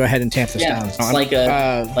try to go ahead and tamp this down. It's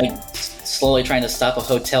like slowly trying to stop a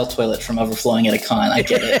hotel toilet from overflowing at a con. I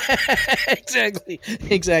get it.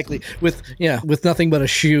 exactly. With nothing but a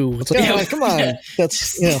shoe. It's like, come on.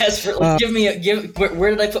 That's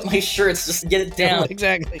where did I put my shirts? Just get it down.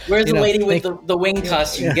 Exactly. Where's the lady with the wing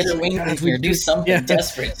costume? Get her wing in here. Do something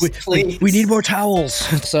desperate, please. We need more towels.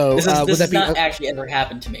 So this has not actually ever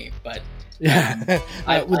happened to me, but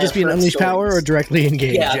would this be an unleashed power or directly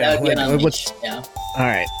engaged? Yeah, that would be an unleashed. All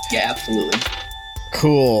right. Yeah, absolutely.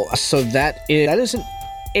 Cool. So that is an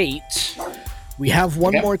 8. We have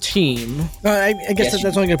one more team. I guess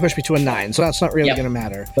that's only going to push me to a 9, so that's not really going to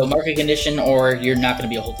matter. So mark a condition, or you're not going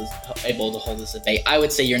to be able to hold this at bay. I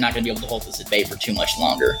would say you're not going to be able to hold this at bay for too much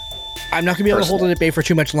longer. I'm not going to be able to hold it at bay for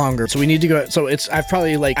too much longer, so we need to go. So I've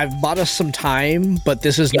bought us some time, but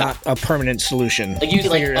this is not a permanent solution. Like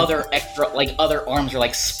usually, other arms are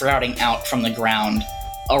like sprouting out from the ground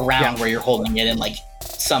around where you're holding it in like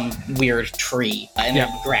some weird tree, and they're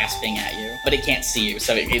grasping at you, but it can't see you,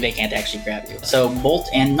 so they can't actually grab you. So Bolt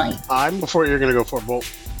and Knight. I'm before you're going to go for Bolt.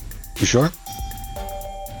 You sure?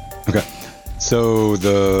 Okay. So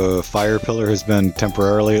the fire pillar has been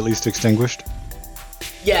temporarily at least extinguished?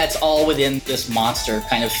 Yeah, it's all within this monster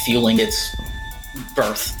kind of fueling its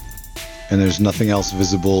birth. And there's nothing else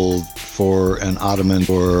visible for an Ottoman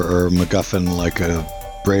or MacGuffin like a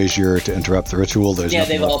brazier to interrupt the ritual? There's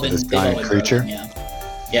nothing left for this giant creature? Broken,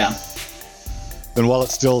 yeah. And while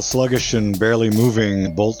it's still sluggish and barely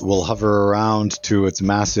moving, Bolt will hover around to its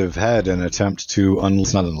massive head and attempt to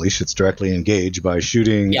it's directly engage by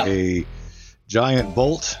shooting a giant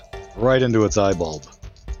bolt right into its eye bulb.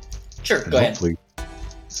 Sure, go ahead.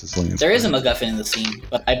 There is a MacGuffin in the scene,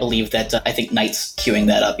 but I believe that I think Knight's queuing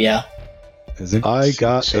that up, Is it? I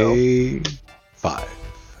got a 5.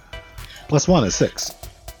 Plus 1 is 6.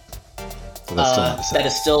 So that's still not a 7. That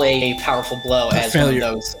is still a powerful blow, as one of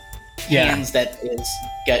those hands that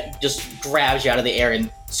just grabs you out of the air and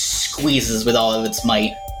squeezes with all of its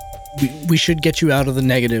might. We should get you out of the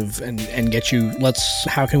negative and get you.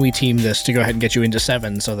 How can we team this to go ahead and get you into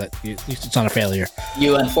 7 so that at least it's not a failure?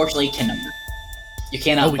 You unfortunately cannot. You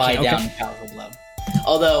cannot buy down powerful blow.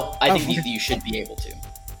 Although I think you should be able to.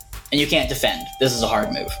 And you can't defend. This is a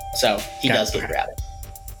hard move, so he does get grabbed.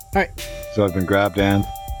 All right. So I've been grabbed and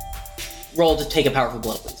roll to take a powerful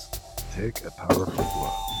blow, please. Take a powerful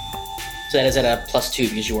blow. So that is at a +2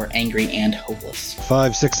 because you are angry and hopeless.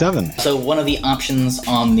 5, 6, 7. So one of the options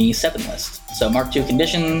on the 7 list. So mark 2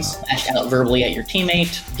 conditions, lash out verbally at your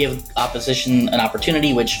teammate, give opposition an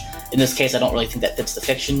opportunity, which in this case I don't really think that fits the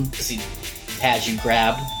fiction because he has you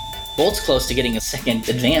grabbed. Bolt's close to getting a second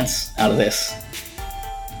advance out of this.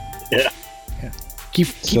 Yeah. Keep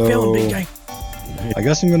failing, big guy. I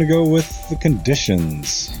guess I'm going to go with the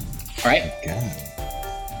conditions. All right. Again.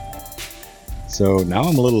 So now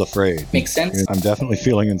I'm a little afraid. Makes sense. I'm definitely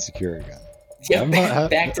feeling insecure again. Yeah,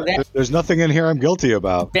 back to that. There's nothing in here I'm guilty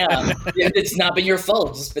about. Yeah, it's not been your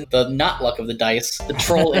fault. It's been the not luck of the dice, the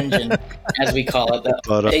troll engine, as we call it.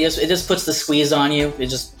 It just puts the squeeze on you.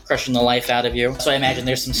 It's just crushing the life out of you. So I imagine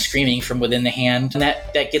there's some screaming from within the hand, and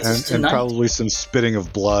that gets us to 9. And probably some spitting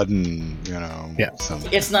of blood and,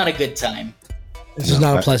 It's not a good time. This is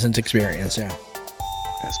not a pleasant experience,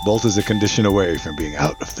 Yes, Bolt is a condition away from being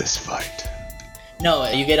out of this fight. No,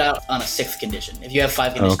 you get out on a 6th condition. If you have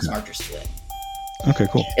 5 conditions, mark your split. Okay,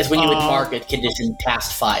 cool. It's when you would mark a condition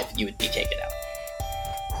past 5, you would be taken out.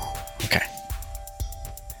 Okay.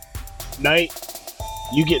 Knight,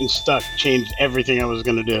 you getting stuck changed everything I was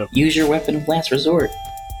going to do. Use your weapon of last resort.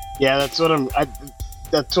 Yeah, that's what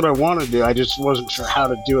I want to do. I just wasn't sure how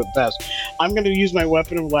to do it best. I'm going to use my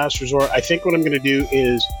weapon of last resort. I think what I'm going to do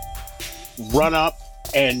is run up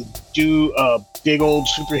and do a big old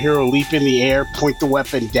superhero leap in the air, point the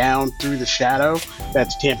weapon down through the shadow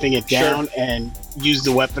that's tamping it down, and use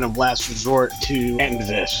the weapon of last resort to end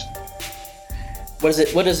this. What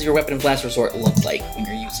does your weapon of last resort look like when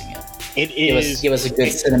you're using it? Give us a good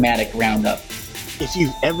cinematic roundup. If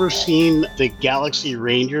you've ever seen the Galaxy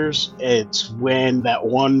Rangers, it's when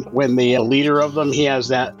the leader of them, he has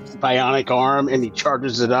that bionic arm and he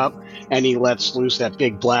charges it up and he lets loose that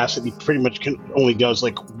big blast that he pretty much only does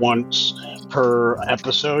like once per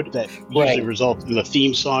episode. That usually results in the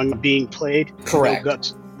theme song being played.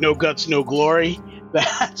 Correct. No guts, no glory. No,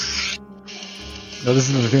 this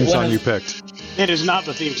isn't the theme song you picked. It is not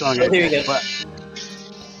the theme song I picked. But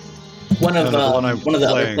one of the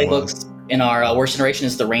other playbooks in our worst iteration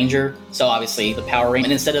is the Ranger. So obviously the Power Ranger.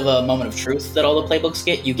 And instead of a moment of truth that all the playbooks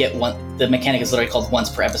get, you get one. The mechanic is literally called once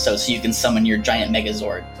per episode, so you can summon your giant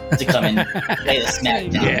Megazord to come and play the smack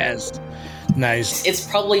down. Yes. Nice. It's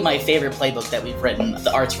probably my favorite playbook that we've written.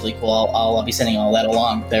 The art's really cool. I'll be sending all that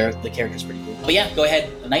along. The character's pretty cool. But yeah, go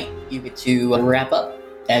ahead, Knight. You get to wrap up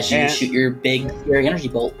as you shoot your big scary energy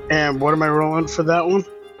bolt. And what am I rolling for that one?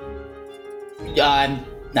 I'm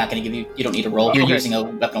not going to give you. You don't need a roll. You're using a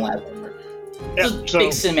weapon lab. Yeah,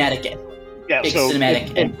 big cinematic. Yeah, big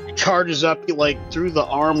cinematic. It charges up like through the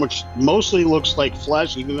arm, which mostly looks like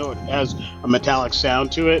flesh, even though it has a metallic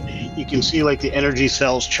sound to it. You can see like the energy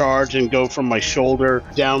cells charge and go from my shoulder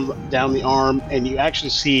down the arm, and you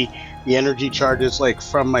actually see the energy charges like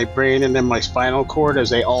from my brain and then my spinal cord as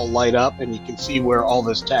they all light up, and you can see where all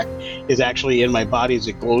this tech is actually in my body as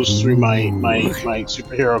it glows through my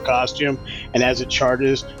superhero costume. And as it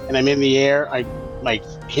charges and I'm in the air, my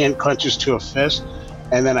hand clenches to a fist,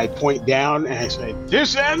 and then I point down and I say,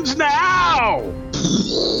 "This ends now!"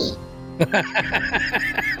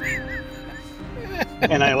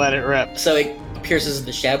 And I let it rip. So it pierces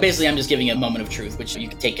the shadow. Basically, I'm just giving you a moment of truth, which you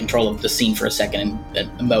can take control of the scene for a second and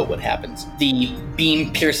emote what happens. The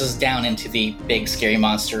beam pierces down into the big, scary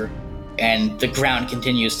monster, and the ground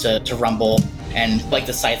continues to rumble, and like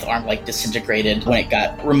the scythe arm like disintegrated when it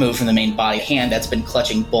got removed from the main body. The hand that's been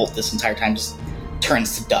clutching Bolt this entire time just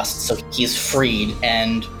turns to dust, so he's freed,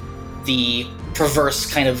 and the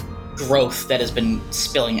perverse kind of growth that has been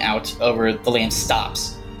spilling out over the land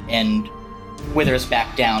stops and withers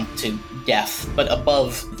back down to death. But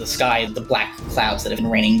above the sky, the black clouds that have been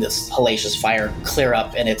raining this hellacious fire clear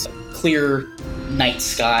up, and it's a clear night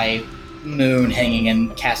sky, moon hanging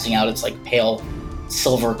and casting out its like pale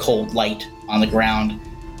silver cold light on the ground,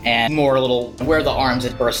 and more little where the arms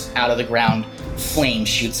had burst out of the ground, flame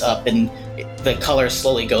shoots up, and the color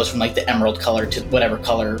slowly goes from like the emerald color to whatever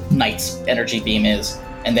color Night's energy beam is,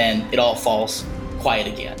 and then it all falls quiet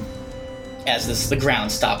again as the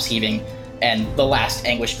ground stops heaving, and the last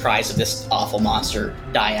anguished cries of this awful monster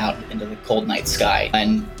die out into the cold night sky,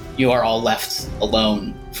 and you are all left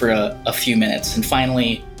alone for a few minutes, and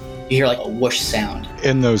finally you hear like a whoosh sound.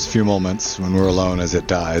 In those few moments when we're alone as it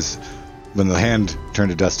dies, when the hand turned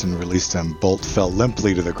to dust and released him, Bolt fell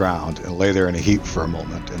limply to the ground and lay there in a heap for a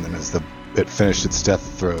moment, and then as it finished its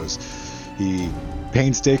death throes, he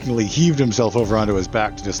painstakingly heaved himself over onto his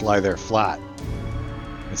back to just lie there flat.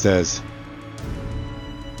 It says,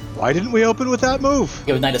 "Why didn't we open with that move?"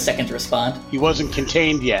 Give Knight a second to respond. He wasn't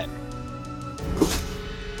contained yet.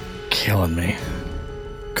 Killing me.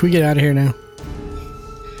 Can we get out of here now?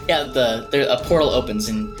 Yeah, a portal opens,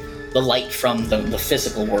 and the light from the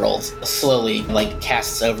physical world slowly like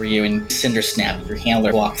casts over you, and Cindersnap, your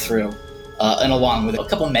handler, walk through. And along with a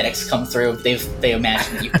couple medics come through. They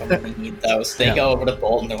imagine that you probably need those. They go over to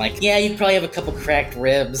Bolt and they're like, "Yeah, you probably have a couple cracked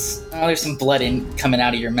ribs. Oh, there's some blood coming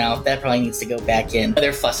out of your mouth. That probably needs to go back in."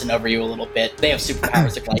 They're fussing over you a little bit. They have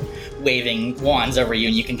superpowers. They're like waving wands over you,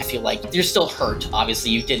 and you can feel like you're still hurt. Obviously,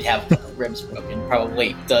 you did have ribs broken.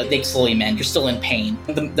 Probably they slowly mend. You're still in pain.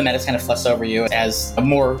 The medics kind of fuss over you as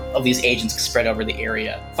more of these agents spread over the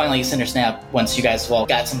area. Finally, Cindersnap, once you guys all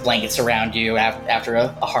got some blankets around you after a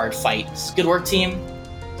hard fight. Good work, team.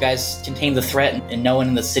 You guys contained the threat, and no one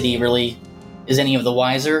in the city really is any of the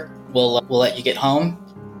wiser. We'll let you get home,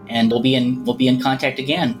 and we'll be in contact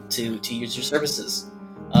again to use your services.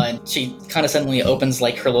 And she kind of suddenly opens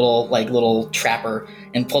like her little trapper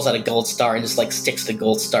and pulls out a gold star and just like sticks the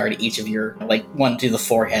gold star to each of your, like one to the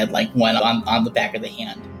forehead, like one on the back of the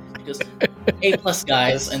hand. She goes, "A+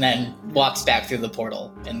 guys," and then walks back through the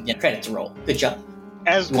portal, and credits roll. Good job.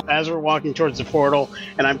 As we're walking towards the portal,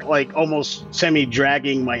 and I'm like almost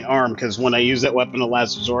semi-dragging my arm, because when I use that weapon of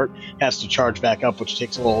last resort, it has to charge back up, which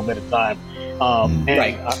takes a little bit of time. And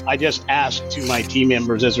Right. I just asked to my team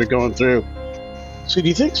members as we're going through, "So do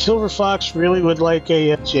you think Silver Fox really would like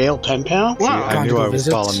a jail pen pal?" See, I knew I was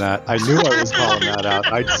visits. calling that. I knew I was calling that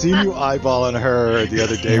out. I'd seen you eyeballing her the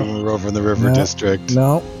other day when we were over in the River No. District.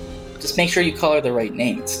 No. Just make sure you call her the right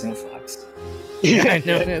name. It's Snow Fox. Yeah, I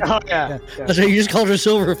know. Oh, yeah. That's right. You just called her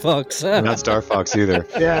Silver Fox. Not Star Fox either.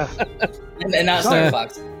 Yeah. And not Snow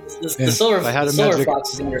Fox. The Silver, If I had a the Silver magic-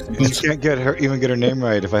 Fox is under some You can't get her name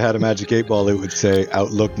right. If I had a magic 8-ball, it would say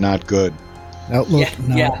 "Outlook not good." Outlook,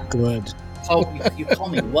 not yeah. good. Oh, you call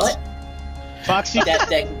me what? Foxy, That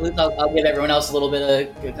concludes. I'll give everyone else a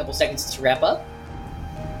couple seconds to wrap up.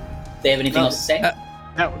 They have anything No. else to say?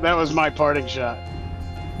 that was my parting shot.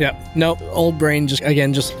 Yeah. No, old brain just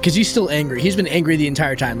because he's still angry. He's been angry the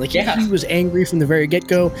entire time. Like Yeah. he was angry from the very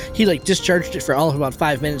get-go. He like discharged it for all of about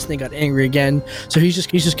 5 minutes, and then got angry again. So he's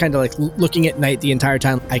just kind of like looking at Knight the entire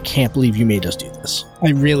time. I can't believe you made us do this.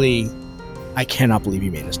 I cannot believe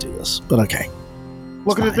you made us do this. But okay.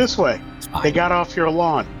 Look at it fine. this way. It's fine. They got off your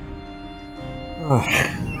lawn.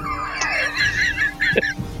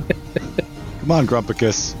 Come on,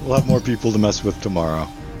 Grumpicus. We'll have more people to mess with tomorrow.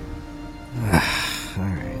 All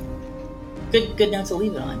right. Good note to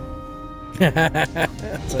leave it on.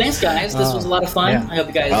 Thanks, guys. This was a lot of fun. Yeah. I hope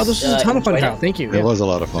you guys. Oh, this was a ton of fun, enjoyed Kyle. Thank you. It was a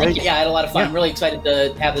lot of fun. Yeah, I had a lot of fun. Yeah. I'm really excited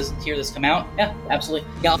to hear this come out. Yeah, absolutely.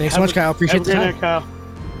 Yeah, Thanks so much, Kyle. Appreciate Have the a good time. night,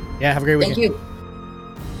 Kyle. Yeah, have a great weekend. thank you.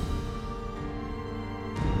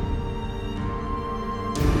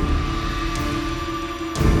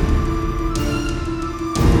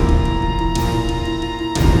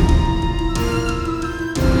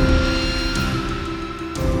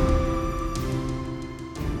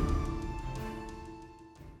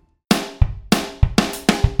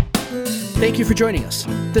 Thank you for joining us.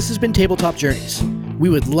 This has been Tabletop Journeys. We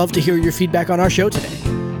would love to hear your feedback on our show today.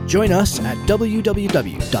 Join us at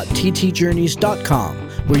www.ttjourneys.com,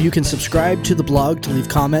 where you can subscribe to the blog to leave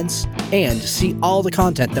comments and see all the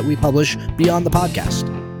content that we publish beyond the podcast.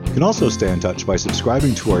 You can also stay in touch by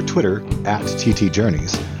subscribing to our Twitter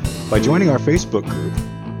 @TTJourneys, by joining our Facebook group,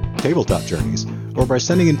 Tabletop Journeys, or by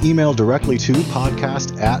sending an email directly to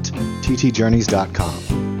podcast@ttjourneys.com.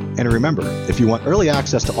 And remember, if you want early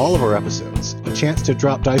access to all of our episodes, a chance to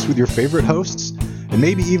drop dice with your favorite hosts, and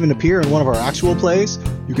maybe even appear in one of our actual plays,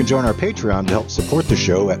 you can join our Patreon to help support the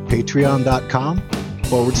show at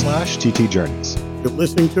patreon.com/TTJourneys. You're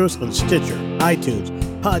listening to us on Stitcher, iTunes,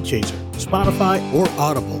 Podchaser, Spotify, or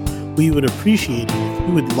Audible. We would appreciate it if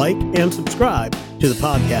you would like and subscribe to the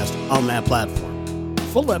podcast on that platform.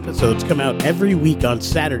 Full episodes come out every week on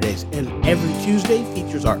Saturdays, and every Tuesday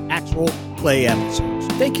features our actual play episodes.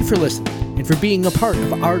 Thank you for listening and for being a part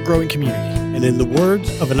of our growing community. And in the words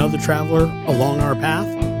of another traveler along our path,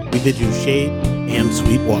 we bid you shade and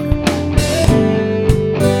sweet water.